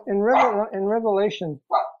Revelation,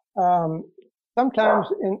 sometimes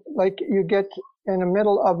you get in the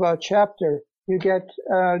middle of a chapter, you get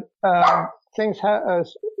things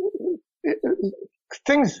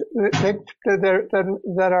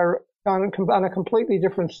that are on a completely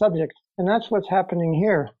different subject, and that's what's happening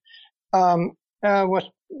here. When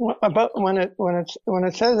it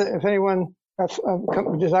says that if anyone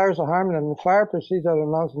desires to harm them, the fire proceeds out of their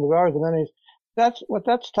mouths and devours them enemies. That's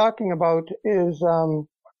talking about is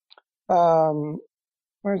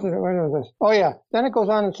where is this? Oh yeah. Then it goes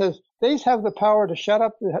on and says these have the power to shut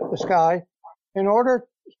up the sky in order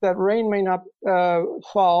that rain may not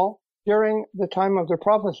fall during the time of their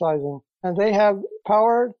prophesying, and they have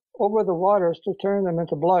power over the waters to turn them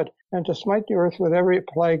into blood and to smite the earth with every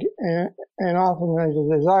plague and often as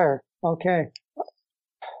they desire. Okay.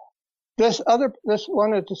 This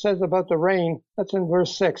one that says about the rain, that's in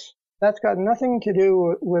verse 6. That's got nothing to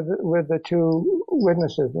do with the two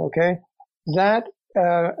witnesses, okay? That,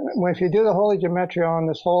 if you do the Holy Gematria on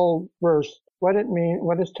this whole verse, what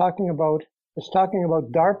it's talking about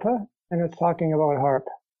DARPA and it's talking about HARP.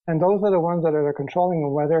 And those are the ones that are controlling the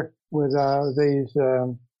weather with these,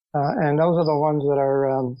 and those are the ones that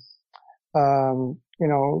are,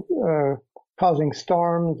 causing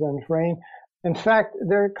storms and rain. In fact,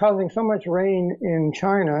 they're causing so much rain in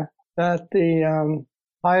China that the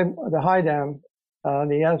Hai Dam,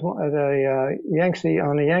 the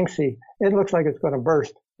Yangtze, it looks like it's going to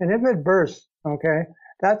burst. And if it bursts, okay,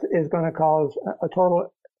 that is going to cause a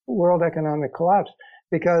total world economic collapse,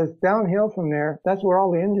 because downhill from there, that's where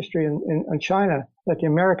all the industry in China that the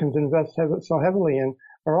Americans invest so heavily in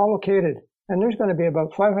are all located. And there's going to be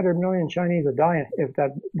about 500 million Chinese are dying if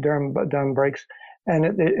that dam breaks. And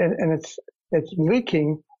it's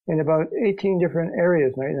leaking in about 18 different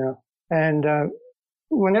areas right now. And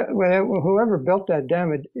whoever built that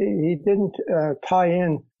dam, he didn't tie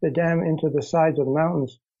in the dam into the sides of the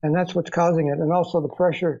mountains, and that's what's causing it, and also the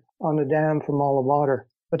pressure on the dam from all the water.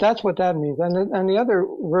 But that's what that means. And the other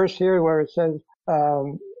verse here where it says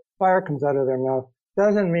fire comes out of their mouth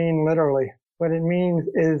doesn't mean literally. What it means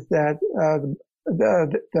is that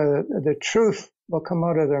the truth will come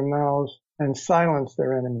out of their mouths and silence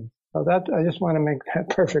their enemies. So that I just want to make that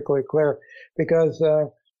perfectly clear, because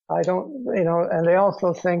I don't, and they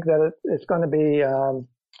also think that it's going to be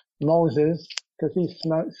Moses, because he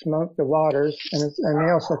smote the waters, and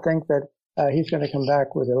they also think that he's going to come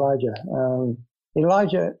back with Elijah.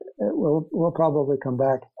 Elijah will probably come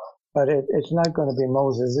back, but it's not going to be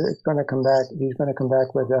Moses. It's going to come back. He's going to come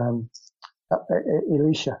back with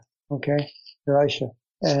Elisha, Elisha,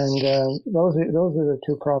 and those are the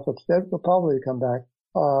two prophets that will probably come back,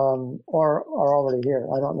 or are already here.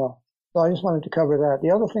 I don't know. So I just wanted to cover that.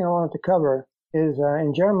 The other thing I wanted to cover is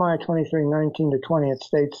in Jeremiah 23:19-20, it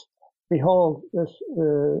states, "Behold,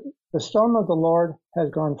 the storm of the Lord has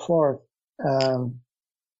gone forth."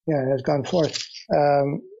 Has gone forth.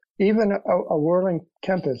 Even a whirling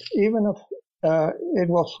tempest, even if it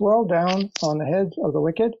will swirl down on the heads of the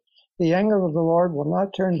wicked, the anger of the Lord will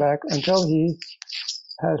not turn back until He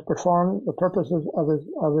has performed the purposes of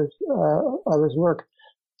His work.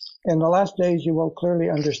 In the last days, you will clearly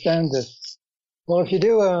understand this. Well, if you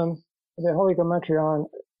do the Holy Gematria on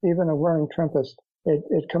even a whirling tempest,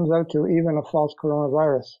 it comes out to even a false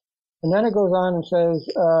coronavirus. And then it goes on and says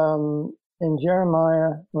in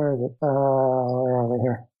Jeremiah, where is it? Where are we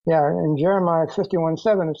here? Yeah, in Jeremiah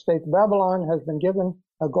 51:7, it states, "Babylon has been given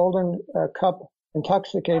a golden cup,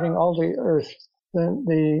 intoxicating all the earth.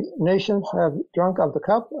 The nations have drunk of the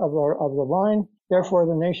cup of the wine. Therefore,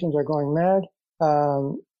 the nations are going mad."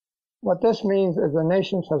 What this means is the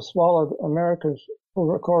nations have swallowed America's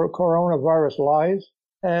coronavirus lies,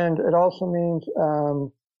 and it also means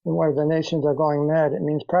where the nations are going mad. It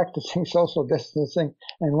means practicing social distancing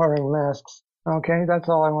and wearing masks. Okay, that's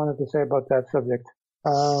all I wanted to say about that subject.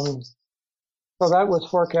 So that was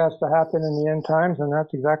forecast to happen in the end times, and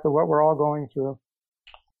that's exactly what we're all going through.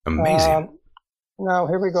 Amazing. Now,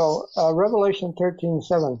 here we go. Revelation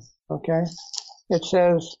 13:7. Okay, it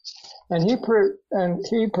says, And he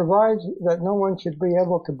provides that no one should be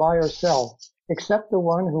able to buy or sell, except the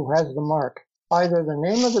one who has the mark, either the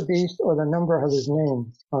name of the beast or the number of his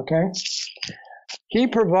name. Okay? He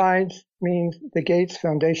provides means the Gates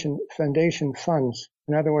Foundation funds.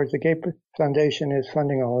 In other words, the Gates Foundation is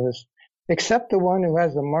funding all of this. Except the one who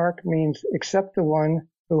has the mark means except the one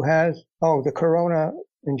who has, the corona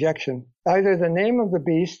injection. Either the name of the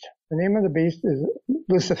beast is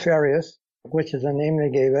Luciferius, which is the name they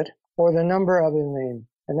gave it, or the number of his name.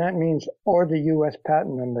 And that means, or the U.S.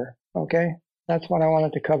 patent number. Okay? That's what I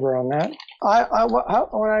wanted to cover on that.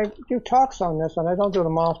 When I do talks on this, and I don't do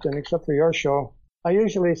them often except for your show, I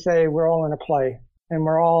usually say we're all in a play, and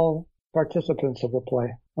we're all participants of a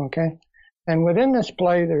play. Okay? And within this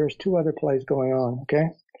play, there's two other plays going on.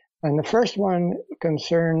 Okay? And the first one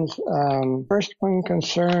concerns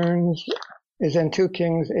is in 2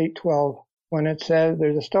 Kings 8:12, when it says,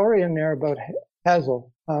 there's a story in there about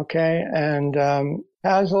Hazael. Okay? And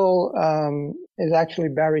Hazael is actually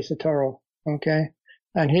Barry Soetoro. Okay?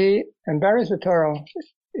 And Barry Soetoro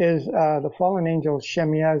is the fallen angel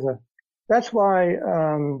Shemyaza. That's why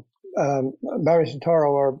Barry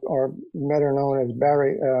Soetoro, or better known as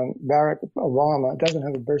Barack Obama, doesn't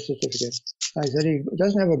have a birth certificate. I said he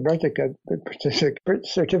doesn't have a birth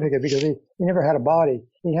certificate because he never had a body.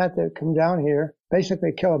 He had to come down here,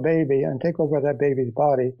 basically kill a baby and take over that baby's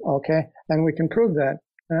body. Okay? And we can prove that.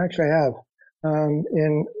 I actually have.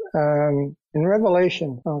 In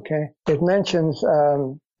Revelation, okay, it mentions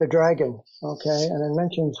the dragon, okay, and it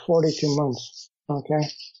mentions 42 months, okay.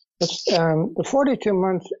 The 42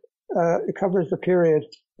 months it covers the period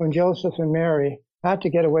when Joseph and Mary had to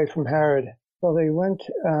get away from Herod, so they went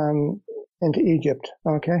into Egypt,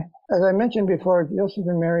 okay. As I mentioned before, Joseph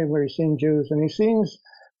and Mary were Essene Jews, and he's seen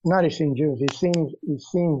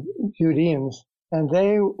Judeans, and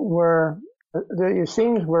the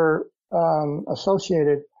Essenes were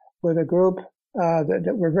associated with a group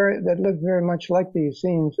that lived very much like the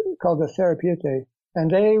Essenes, called the Therapeutae,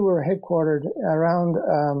 and they were headquartered around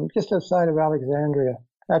just outside of Alexandria.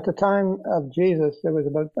 At the time of Jesus,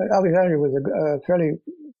 Alexandria was a fairly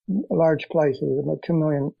large place. It was about 2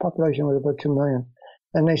 million. Population was about 2 million,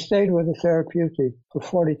 and they stayed with the Therapeutae for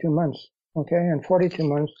 42 months. Okay, and 42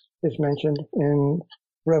 months is mentioned in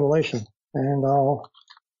Revelation, and I'll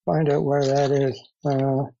find out where that is.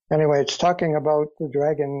 Anyway, it's talking about the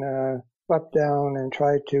dragon swept down and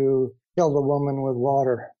tried to kill the woman with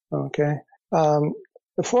water. Okay.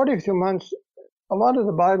 The 42 months, a lot of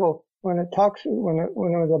the Bible, when it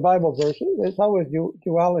was a Bible verse, it's always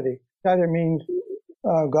duality. It either means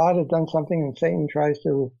God has done something and Satan tries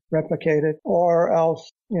to replicate it, or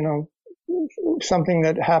else, something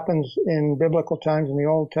that happens in biblical times in the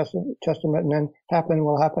Old Testament and then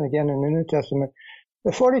will happen again in the New Testament.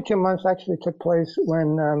 The 42 months actually took place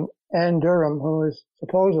when Ann Durham, who is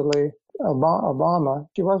supposedly Obama,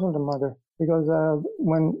 she wasn't the mother. because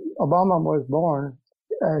when Obama was born,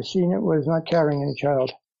 she was not carrying any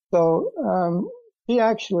child. So she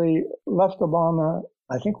actually left Obama,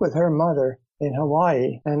 I think, with her mother in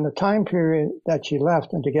Hawaii, and the time period that she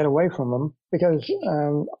left and to get away from him, because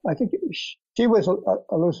I think she was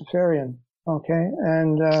a Luciferian, okay,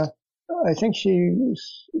 and I think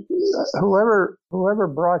whoever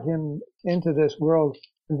brought him into this world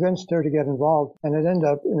convinced her to get involved, and it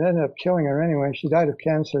ended up killing her anyway. She died of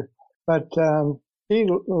cancer, but she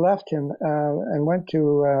left him and went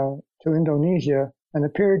to Indonesia, and the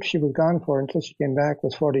period she was gone for until she came back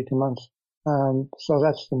was 42 months. So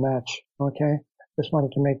that's the match, okay? Just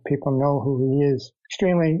wanted to make people know who he is.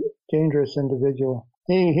 Extremely dangerous individual.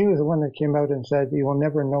 He was the one that came out and said, you will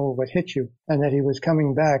never know what hit you, and that he was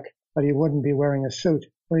coming back, but he wouldn't be wearing a suit.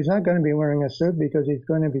 Well, he's not going to be wearing a suit because he's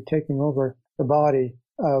going to be taking over the body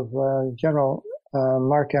of General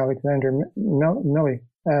Mark Alexander Milley.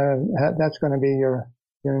 That's going to be your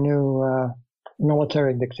new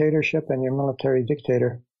military dictatorship and your military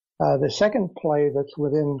dictator. The second play that's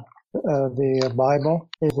within the Bible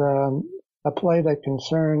is a play that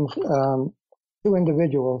concerns two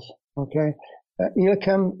individuals, okay?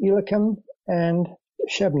 Eliakim and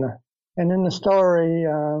Shebna. And in the story,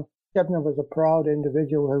 Shebna was a proud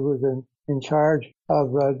individual who was in charge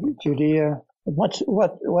of Judea.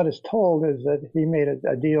 What is told is that he made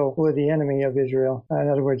a deal with the enemy of Israel. In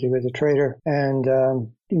other words, he was a traitor, and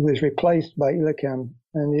he was replaced by Eliakim,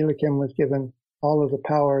 and Eliakim was given all of the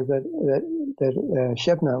power that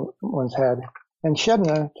Shebna once had. And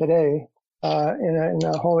Shebna today, in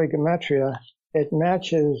a holy gematria, it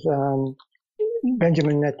matches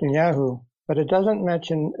Benjamin Netanyahu, but it doesn't match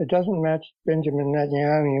Benjamin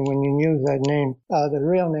Netanyahu when you use that name, the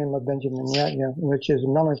real name of Benjamin Netanyahu, which is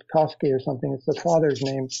Melanchowski or something. It's the father's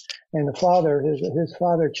name, and the father, his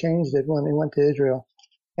father changed it when he went to Israel,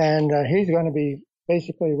 and he's going to be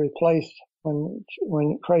basically replaced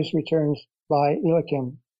when Christ returns by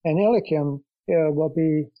Eliakim, and Eliakim will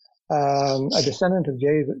be a descendant of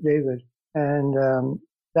David, and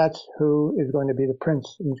that's who is going to be the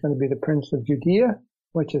prince. He's going to be the prince of Judea,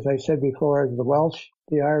 which, as I said before, is the Welsh,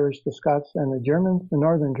 the Irish, the Scots, and the Germans, the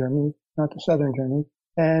northern Germans, not the southern Germans,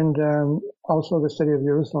 and also the city of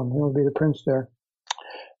Jerusalem. He will be the prince there.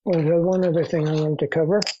 Well, there's one other thing I want to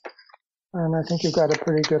cover, and I think you've got a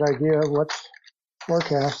pretty good idea of what's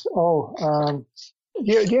forecast. Do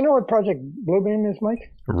you know what Project Bluebeam is,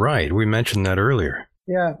 Mike? Right. We mentioned that earlier.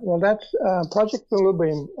 Yeah. Well, that's Project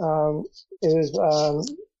Bluebeam is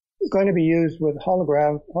going to be used with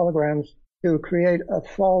holograms to create a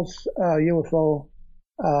false UFO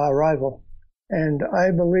arrival. And I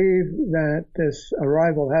believe that this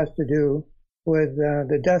arrival has to do with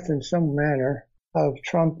the death in some manner of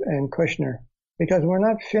Trump and Kushner. Because we're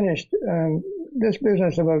not finished. This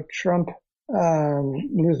business about Trump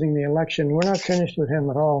losing the election, we're not finished with him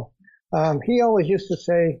at all. He always used to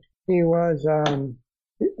say he was going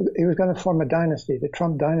to form a dynasty, the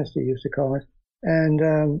Trump dynasty, he used to call it.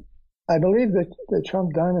 And I believe that the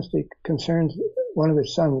Trump dynasty concerns one of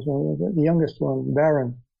his sons, the youngest one,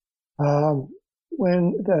 Barron.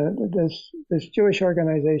 When this Jewish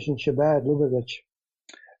organization, Chabad Lubavitch,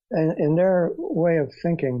 and in their way of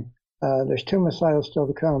thinking, there's two Messiahs still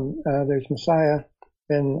to come. There's Messiah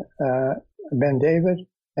Ben David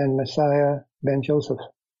and Messiah Ben Joseph.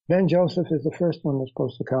 Ben Joseph is the first one that's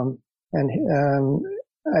supposed to come, and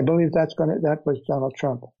I believe that was Donald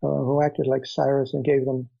Trump, who acted like Cyrus and gave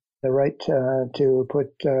them the right to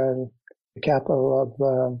put the capital of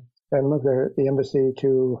the embassy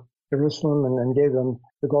to Jerusalem, and then gave them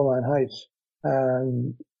the Golan Heights.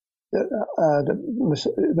 The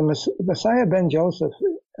Messiah Ben Joseph,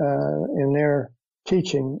 in their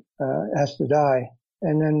teaching, has to die,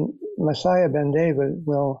 and then Messiah Ben David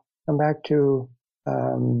will come back to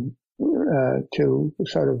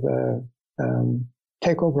sort of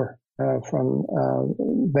take over from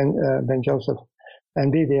Ben Joseph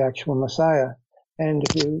and be the actual Messiah. And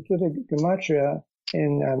if you do the gematria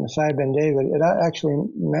in Messiah Ben David, it actually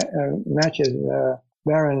matches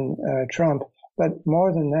Baron Trump. But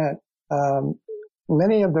more than that,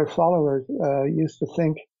 many of their followers used to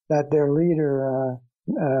think that their leader,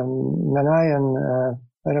 Menahem,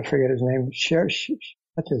 I don't forget his name,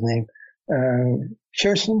 what's his name?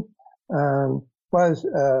 Shearson, was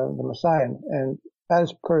the Messiah. And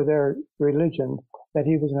as per their religion, that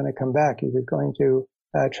he was going to come back. He was going to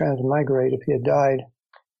transmigrate if he had died.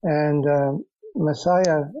 And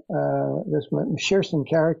Messiah, this Shearson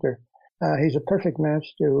character, he's a perfect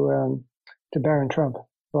match to Baron Trump.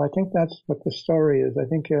 So I think that's what the story is. I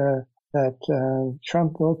think that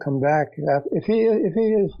Trump will come back if he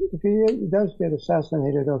does get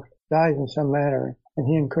assassinated, dies in some manner, and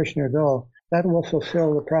he and Kushner go. That will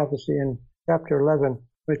fulfill the prophecy in chapter 11,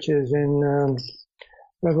 which is in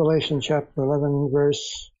Revelation chapter 11,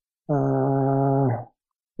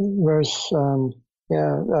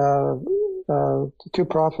 the two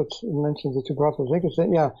prophets, it mentions the two prophets. I think it's,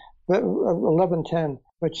 11:10,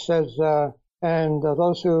 which says, and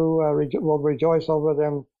those who will rejoice over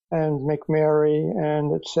them and make merry,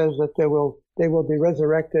 and it says that they will be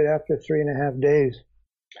resurrected after 3.5 days.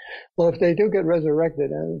 Well, if they do get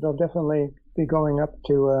resurrected, they'll definitely be going up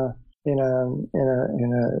to an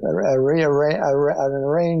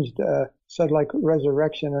arranged like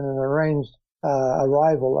resurrection and an arranged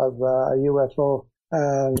arrival of a UFO.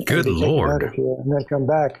 Good Lord! And then come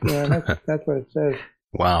back. Yeah, that's what it says.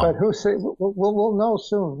 Wow. But we'll know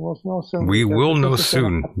soon. We'll know soon. We will know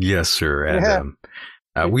soon. Yes, sir. And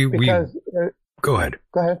go ahead.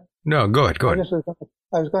 Go ahead. No, go ahead. I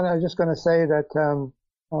was just going to say that.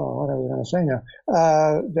 What I was going to say now?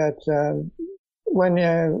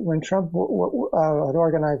 When Trump had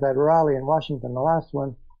organized that rally in Washington, the last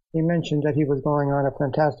one, he mentioned that he was going on a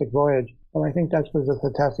fantastic voyage. Well, I think that was a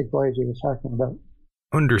fantastic voyage he was talking about.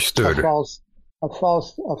 Understood. A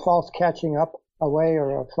false catching up away,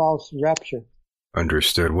 or a false rapture.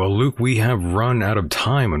 Understood. Well, Luke, we have run out of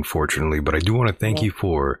time, unfortunately, but I do want to thank you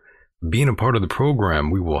for being a part of the program.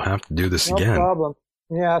 We will have to do this again. No problem.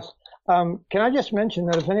 Yes. Can I just mention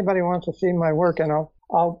that if anybody wants to see my work, and I'll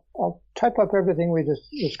type up everything we just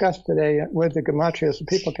discussed today with the gematria, so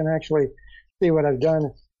people can actually see what I've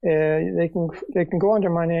done. They can go under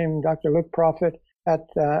my name, Dr. Luke Prophet,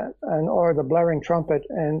 or the Blaring Trumpet,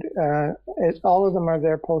 and all of them are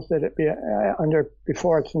there posted under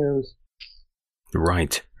Before It's News.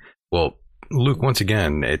 Right. Well, Luke, once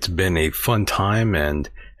again, it's been a fun time, and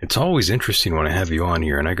it's always interesting when I have you on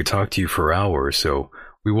here, and I could talk to you for hours. So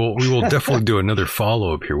we will definitely do another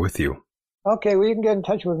follow up here with you. Okay, well, you can get in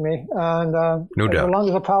touch with me, and no doubt. As long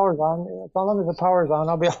as the power's on,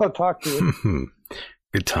 I'll be able to talk to you.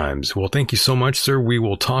 Good times. Well, thank you so much, sir. We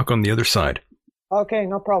will talk on the other side. Okay,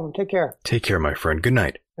 no problem. Take care. Take care, my friend. Good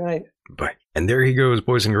night. Good night. Bye. And there he goes,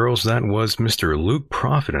 boys and girls. That was Mr. Luke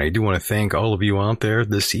Prophet. And I do want to thank all of you out there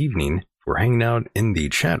this evening for hanging out in the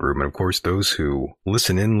chat room. And of course, those who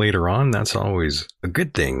listen in later on, that's always a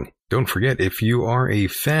good thing. Don't forget, if you are a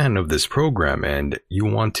fan of this program and you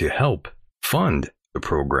want to help fund the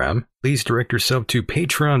program, please direct yourself to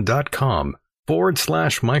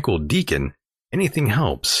patreon.com/Michael Deacon. Anything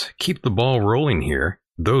helps. Keep the ball rolling here.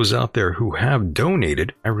 Those out there who have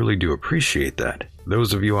donated, I really do appreciate that.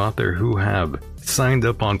 Those of you out there who have signed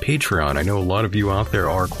up on Patreon, I know a lot of you out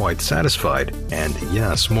there are quite satisfied. And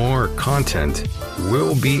yes, more content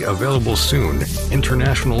will be available soon.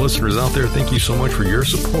 International listeners out there, thank you so much for your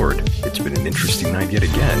support. It's been an interesting night yet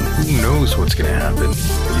again. Who knows what's going to happen?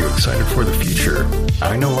 Are you excited for the future?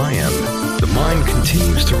 I know I am. The mind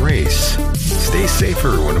continues to race. Stay safer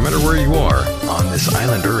no matter where you are on this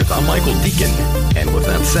island Earth. I'm Michael Deacon. And with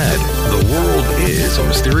that said, the world is a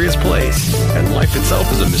mysterious place, and life itself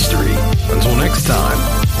is a mystery. Until next time,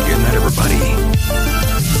 good night, everybody.